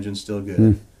and its engine's still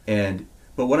good.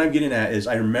 But what I'm getting at is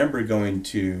I remember going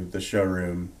to the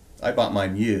showroom. I bought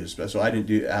mine used, so I didn't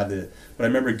but I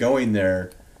remember going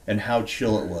there and how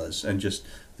chill it was, and just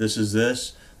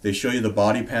this. They show you the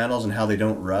body panels and how they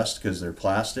don't rust because they're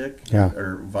plastic,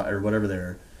 or whatever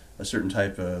they're. A certain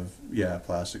type of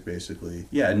plastic, basically.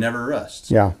 It never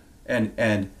rusts.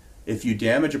 And if you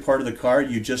damage a part of the car,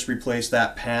 you just replace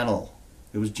that panel.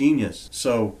 It was genius.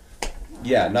 So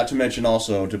not to mention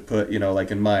also to put, like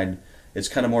in mine, it's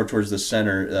kind of more towards the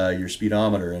center, your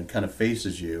speedometer, and kind of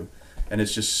faces you, and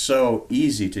it's just so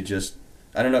easy to just,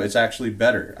 I don't know, it's actually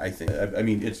better, I think. I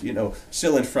mean, it's,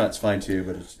 still in front's fine too,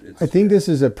 but it's I think this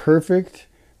is a perfect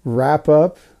wrap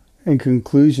up in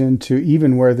conclusion to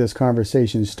even where this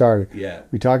conversation started.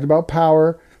 We talked about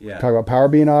power. We talked about power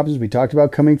being options. We talked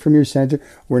about coming from your center.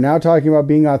 We're now talking about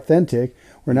being authentic.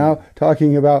 We're now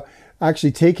talking about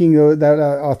actually taking that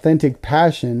authentic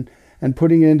passion and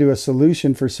putting it into a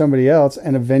solution for somebody else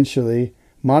and eventually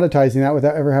monetizing that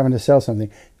without ever having to sell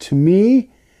something. To me,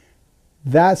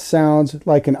 that sounds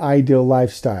like an ideal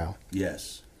lifestyle.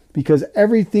 Yes. Because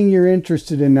everything you're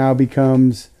interested in now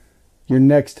becomes your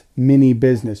next mini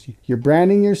business. You're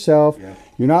branding yourself.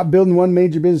 You're not building one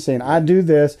major business saying, I do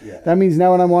this. That means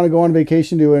now when I want to go on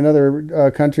vacation to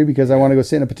another country because I want to go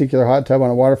sit in a particular hot tub on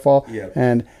a waterfall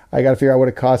and I got to figure out what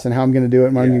it costs and how I'm going to do it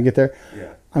and when I'm going to get there,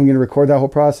 I'm going to record that whole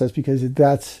process because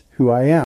that's who I am.